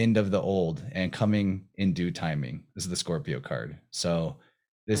the end of the old and coming in due timing. This is the Scorpio card. So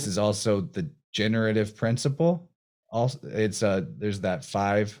this is also the generative principle. Also, it's there's that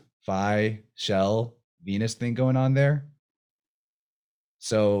 5 phi shell Venus thing going on there.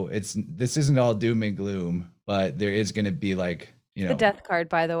 So this isn't all doom and gloom, but there is going to be like, the death card,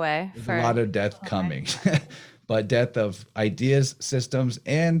 by the way. There's a lot of death coming, but death of ideas, systems,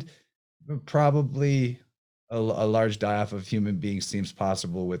 and probably a large die-off of human beings seems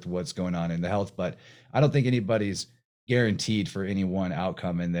possible with what's going on in the health. But I don't think anybody's guaranteed for any one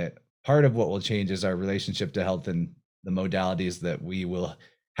outcome, and that part of what will change is our relationship to health and the modalities that we will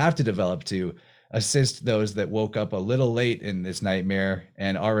have to develop to assist those that woke up a little late in this nightmare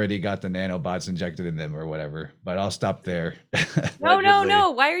and already got the nanobots injected in them or whatever. But I'll stop there.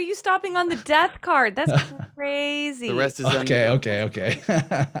 No. Why are you stopping on the death card? That's crazy. The rest is okay.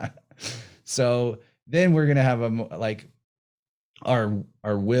 So then we're gonna have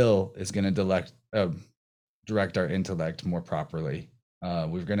our will is gonna direct our intellect more properly.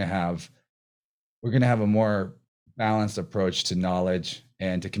 We're gonna have a more balanced approach to knowledge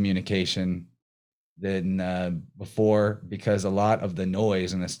and to communication than before, because a lot of the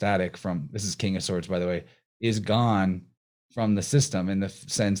noise and the static from, this is King of Swords, by the way, is gone from the system, in the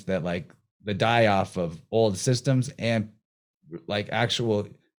sense that like the die off of old systems and like actual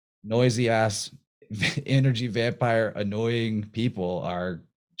noisy ass energy vampire annoying people are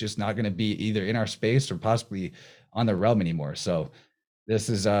just not going to be either in our space or possibly on the realm anymore. So this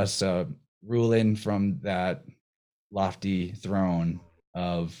is us ruling from that lofty throne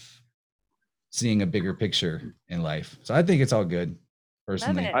of seeing a bigger picture in life. So I think it's all good,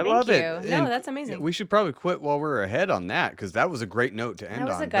 personally. I love it. No, And that's amazing. we should probably quit while we're ahead on that, because that was a great note to end That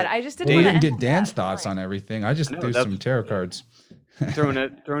was on. a good. but I just They didn't want didn't to get Dan's thoughts on everything. I just I know, threw that's- some tarot cards. throwing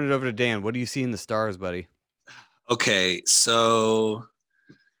it over to Dan. What do you see in the stars, buddy? Okay, so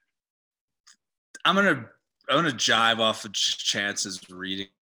I'm gonna jive off of Chance's reading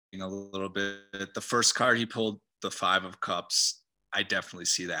a little bit. The first card he pulled, the 5 of Cups, I definitely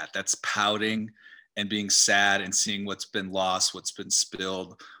see that. That's pouting and being sad and seeing what's been lost, what's been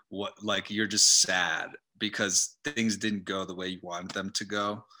spilled, what, like, you're just sad because things didn't go the way you wanted them to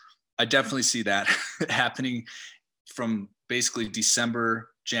go. I definitely see that happening from basically December,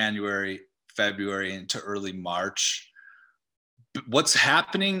 January, February into early March. But what's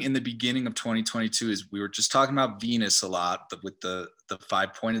happening in the beginning of 2022 is, we were just talking about Venus a lot with the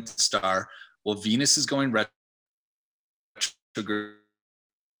 5-pointed star. Well, Venus is going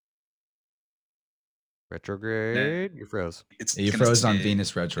Retrograde. You froze. You gonna froze on stay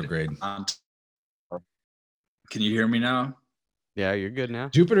Venus retrograde. Can you hear me now? Yeah, you're good now.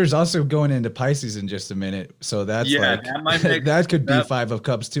 Jupiter's also going into Pisces in just a minute, so that's Yeah, like that might make- that could be that- 5 of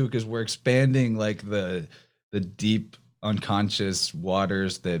Cups too, because we're expanding like the deep unconscious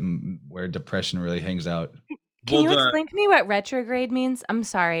waters where depression really hangs out. Can you explain to me what retrograde means? I'm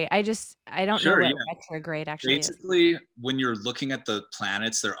sorry. I don't Sure, know what yeah. retrograde actually is. Basically, when you're looking at the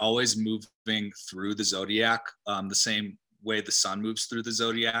planets, they're always moving through the zodiac, the same way the sun moves through the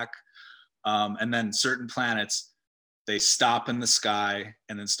zodiac. And then certain planets, they stop in the sky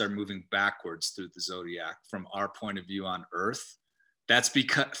and then start moving backwards through the zodiac from our point of view on Earth. That's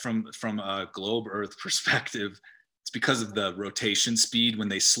because from a globe Earth perspective, it's because of the rotation speed. When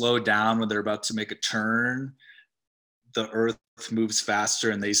they slow down, when they're about to make a turn, the Earth moves faster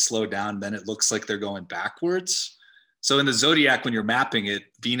and they slow down, then it looks like they're going backwards. So in the zodiac, when you're mapping it,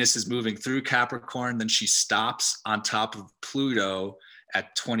 Venus is moving through Capricorn, then she stops on top of Pluto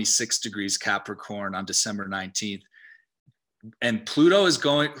at 26 degrees Capricorn on December 19th. And Pluto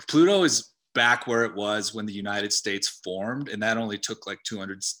is back where it was when the United States formed, and that only took like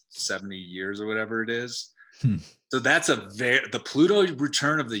 270 years or whatever it is. So that's the Pluto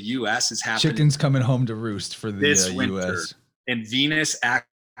return of the US is happening. Chicken's coming home to roost for the this winter. US. And Venus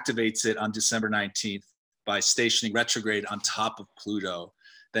activates it on December 19th by stationing retrograde on top of Pluto.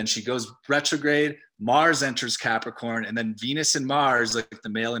 Then she goes retrograde, Mars enters Capricorn, and then Venus and Mars, like the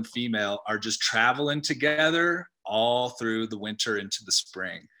male and female, are just traveling together all through the winter into the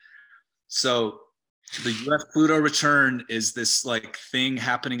spring. So the US Pluto return is this like thing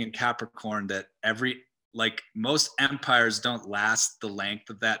happening in Capricorn that most empires don't last the length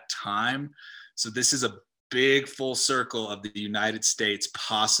of that time. So this is a big full circle of the United States,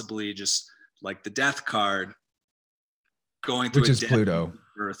 possibly just like the death card going through Which is Pluto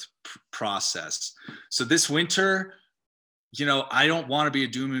Earth process. So this winter, I don't want to be a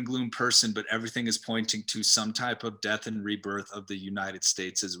doom and gloom person, but everything is pointing to some type of death and rebirth of the United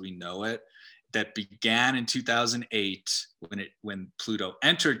States as we know it, that began in 2008 when Pluto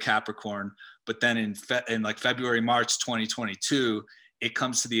entered Capricorn, but then in February, March 2022, it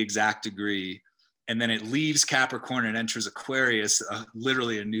comes to the exact degree, and then it leaves Capricorn and enters Aquarius,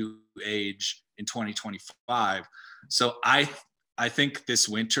 literally a new age in 2025. So I think this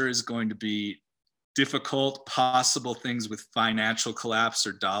winter is going to be difficult, possible things with financial collapse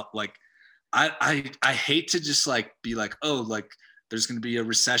or I hate to just be like, oh, like there's going to be a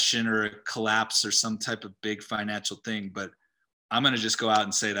recession or a collapse or some type of big financial thing, but I'm going to just go out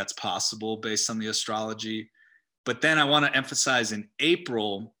and say that's possible based on the astrology. But then I want to emphasize in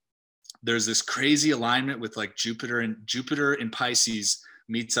April, there's this crazy alignment with like Jupiter in Pisces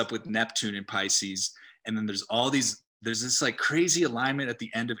meets up with Neptune in Pisces. And then there's this like crazy alignment at the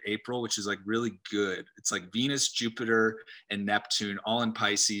end of April, which is like really good. It's like Venus, Jupiter, and Neptune all in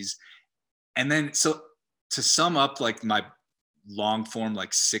Pisces. And then, so to sum up like my long form,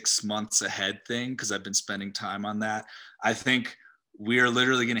 like 6 months ahead thing, because I've been spending time on that, I think we are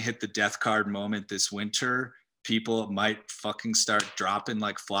literally going to hit the death card moment this winter. People might fucking start dropping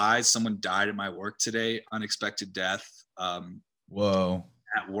like flies. Someone died at my work today, unexpected death. Whoa.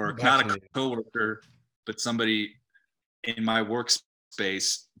 At work, not a coworker, but somebody in my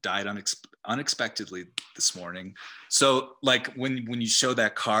workspace died unexpectedly this morning. So like when you show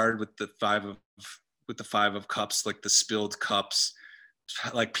that card with the 5 of cups, like the spilled cups,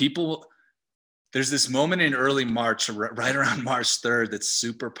 like people, there's this moment in early March, right around March 3rd, that's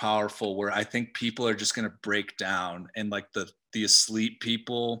super powerful, where I think people are just going to break down, and like the asleep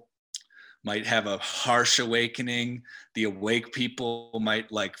people might have a harsh awakening. The awake people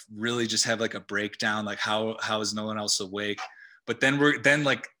might like really just have like a breakdown, like how is no one else awake? But then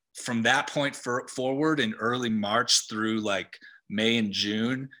like from that point forward in early March through like May and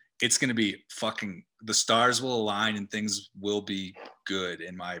June, it's going to be the stars will align and things will be good,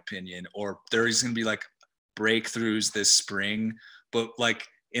 in my opinion. Or there's going to be like breakthroughs this spring. But like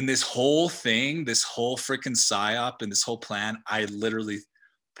in this whole thing, this whole freaking psyop and this whole plan, I literally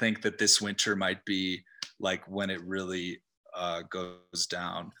think that this winter might be like when it really goes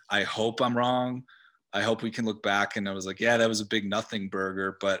down. I hope I'm wrong, I hope we can look back and I was like, yeah, that was a big nothing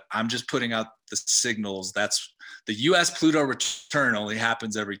burger, but I'm just putting out the signals. That's the US Pluto return only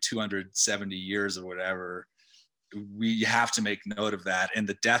happens every 270 years or whatever. We have to make note of that. And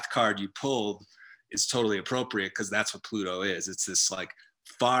the death card you pulled is totally appropriate because that's what Pluto is. It's this like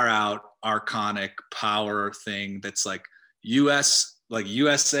far out archonic power thing that's like US, like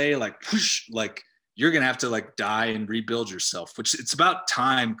USA, like whoosh, like you're gonna have to like die and rebuild yourself, which it's about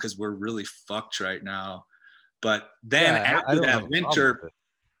time because we're really fucked right now. But then Yeah, I after don't have a that problem winter, with it.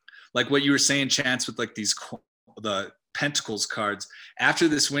 like what you were saying, Chance, with like the Pentacles cards, after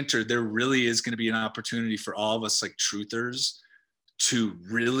this winter, there really is going to be an opportunity for all of us like truthers to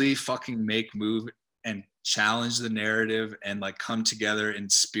really fucking make move and challenge the narrative and like come together,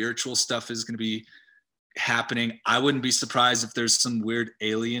 and spiritual stuff is going to be happening. I wouldn't be surprised if there's some weird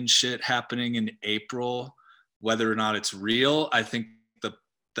alien shit happening in April, whether or not it's real. I think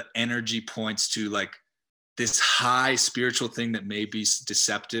the energy points to like this high spiritual thing that may be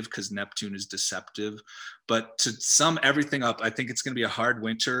deceptive because Neptune is deceptive. But to sum everything up, I think it's going to be a hard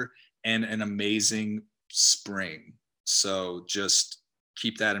winter and an amazing spring. So just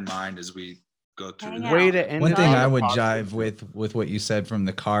keep that in mind as we go through. Hang the- out. Way to end One it thing on I a would positive jive with what you said from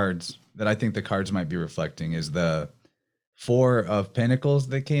the cards that I think the cards might be reflecting is the 4 of Pentacles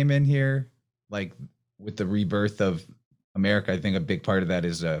that came in here, like with the rebirth of America. I think a big part of that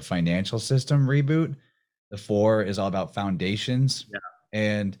is a financial system reboot. The 4 is all about foundations. Yeah.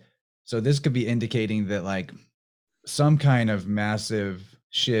 And so this could be indicating that like some kind of massive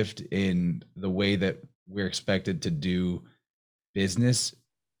shift in the way that we're expected to do business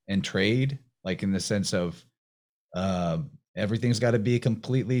and trade, like in the sense of everything's got to be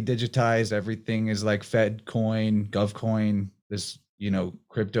completely digitized. Everything is like Fed coin, Gov coin, this,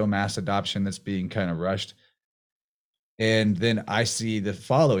 crypto mass adoption that's being kind of rushed. And then I see the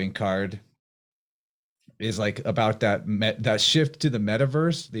following card is like about that shift to the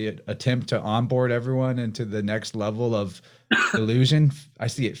metaverse, the attempt to onboard everyone into the next level of illusion. I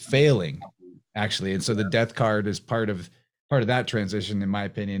see it failing actually. And so the death card is part of that transition, in my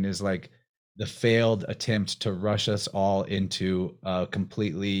opinion, is like the failed attempt to rush us all into a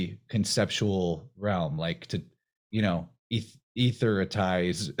completely conceptual realm, like to,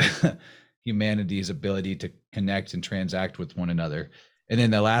 etheritize humanity's ability to connect and transact with one another. And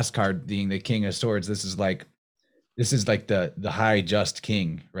then the last card being the King of Swords, this is like the high just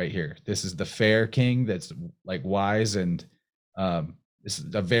king right here. This is the fair king that's like wise, and this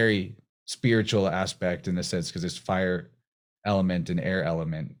is a very spiritual aspect in the sense because it's fire element and air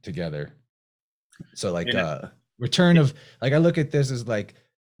element together. So like return of, like I look at this as like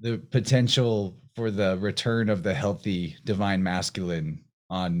the potential for the return of the healthy divine masculine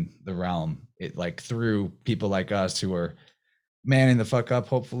on the realm. It like through people like us who are manning the fuck up,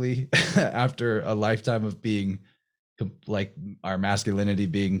 hopefully, after a lifetime of being like our masculinity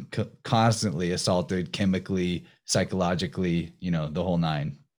being constantly assaulted chemically, psychologically, the whole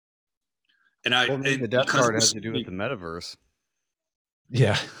nine. And the death card has to do with the metaverse.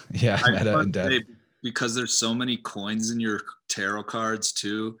 Yeah. I Meta must and death. say, because there's so many coins in your tarot cards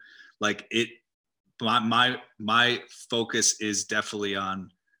too, like my focus is definitely on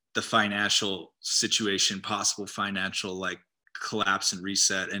the financial situation, possible financial like collapse and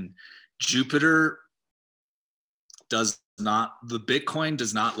reset. And Jupiter the Bitcoin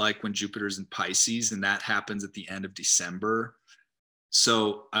does not like when Jupiter's in Pisces, and that happens at the end of December.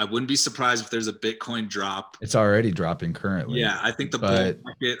 So I wouldn't be surprised if there's a Bitcoin drop. It's already dropping currently. Yeah, I think the bull but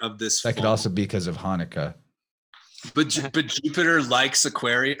market of this that could also be because of Hanukkah. But Jupiter likes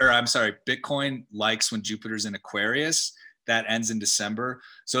Bitcoin likes when Jupiter's in Aquarius. That ends in December.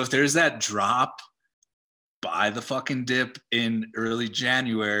 So if there's that drop, buy the fucking dip in early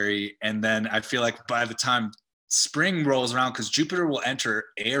January. And then I feel like by the time spring rolls around, because Jupiter will enter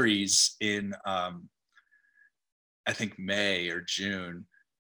Aries in I think May or June.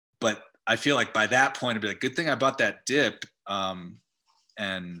 But I feel like by that point, it'd be like, good thing I bought that dip.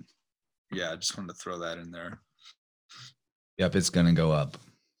 And yeah, I just wanted to throw that in there. Yep, it's gonna go up.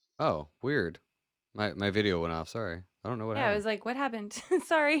 Oh, weird. My video went off. Sorry. I don't know what I happened. was like, what happened?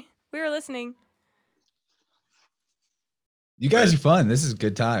 Sorry, we were listening. You guys are fun. This is a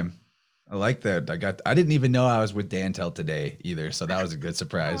good time. I like that. I didn't even know I was with Dan till today either, so that was a good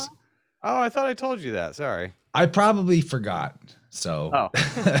surprise. Oh, I thought I told you that. Sorry. I probably forgot, so Oh.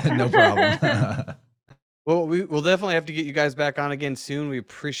 no problem. Well, we'll definitely have to get you guys back on again soon. We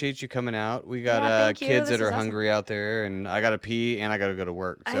appreciate you coming out. We got thank you. kids This that are was awesome. hungry out there, and I gotta pee and I gotta go to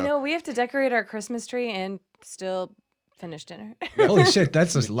work. So. I know we have to decorate our Christmas tree and still finish dinner. Holy shit,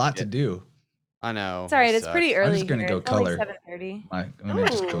 that's a lot to do. I know. It's all right. it It's pretty sucks. early. I'm just gonna here. go It's only color. 7:30. I'm gonna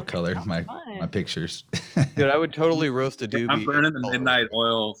just go Ooh, color sounds my fun. pictures. Dude, I would totally roast a doobie. I'm burning the in color. midnight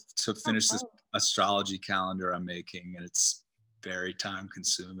oil to finish this fun. astrology calendar I'm making, and it's very time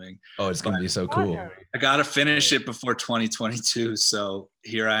consuming. Oh, it's gonna be so cool. I gotta finish it before 2022. So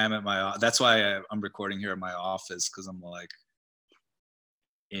here I am at that's why I'm recording here at my office, because I'm like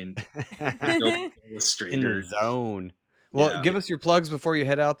in In Illustrator. the zone. Well, Yeah. give us your plugs before you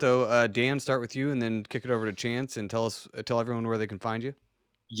head out, though. Dan, start with you, and then kick it over to Chance and tell everyone where they can find you.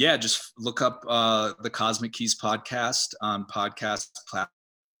 Yeah, just look up the Cosmic Keys podcast on podcast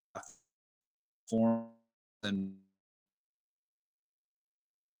platform and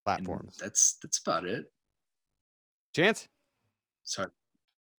Platforms. that's about it. Chance? Sorry.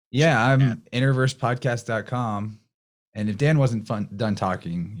 Yeah, I'm innerversepodcast.com. And if Dan wasn't done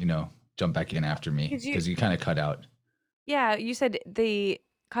talking, jump back in after me Could you- because you kind of cut out. Yeah, you said the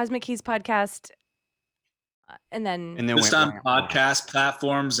Cosmic Keys podcast, and then Just went on podcast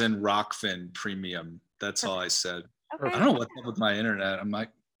platforms and Rockfin Premium. That's all I said. okay. I don't know what's up with my internet. I'm like,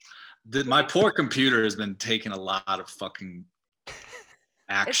 my poor computer has been taking a lot of fucking It's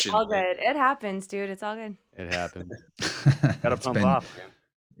action. all good. It happens, dude. It's all good. It happened. Gotta Pump off, man.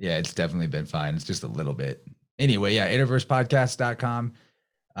 Yeah, it's definitely been fine. It's just a little bit. Anyway, yeah, innerversepodcast.com.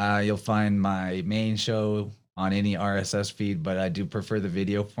 You'll find my main show on any RSS feed, but I do prefer the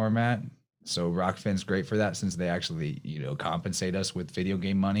video format. So Rockfin's great for that since they actually, compensate us with video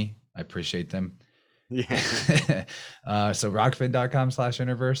game money. I appreciate them. Yeah. So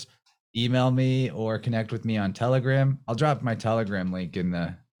rockfin.com/innerverse. Email me or connect with me on Telegram. I'll drop my Telegram link in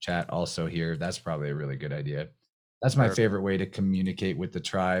the chat also here. That's probably a really good idea. That's my Perfect. favorite way to communicate with the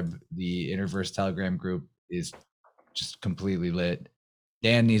tribe. The Innerverse Telegram group is just completely lit.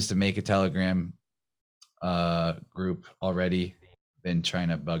 Dan needs to make a Telegram group already. Been trying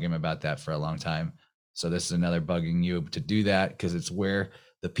to bug him about that for a long time. So this is another bugging you to do that because it's where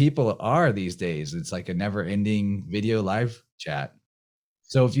the people are these days. It's like a never-ending video live chat.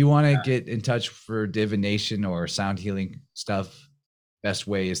 So if you want to get in touch for divination or sound healing stuff, best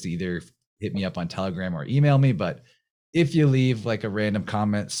way is to either hit me up on Telegram or email me. But if you leave like a random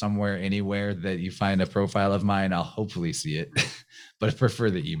comment somewhere, anywhere that you find a profile of mine, I'll hopefully see it. But I prefer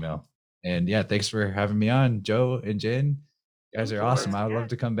the email. And yeah, thanks for having me on, Joe and Jen. You guys are awesome. I would love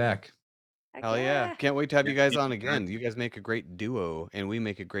to come back. Heck Hell yeah. Can't wait to have you guys on again. You guys make a great duo, and we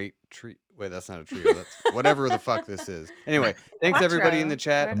make a great trio. Wait, that's not a trio. That's whatever the fuck this is. Anyway, thanks everybody in the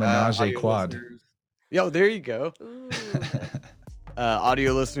chat. A menage a audio quad. listeners. Yo, there you go. Ooh.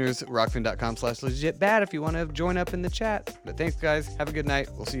 Audio listeners, rockfin.com/legitbad if you want to join up in the chat. But thanks, guys. Have a good night.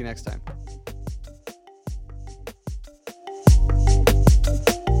 We'll see you next time.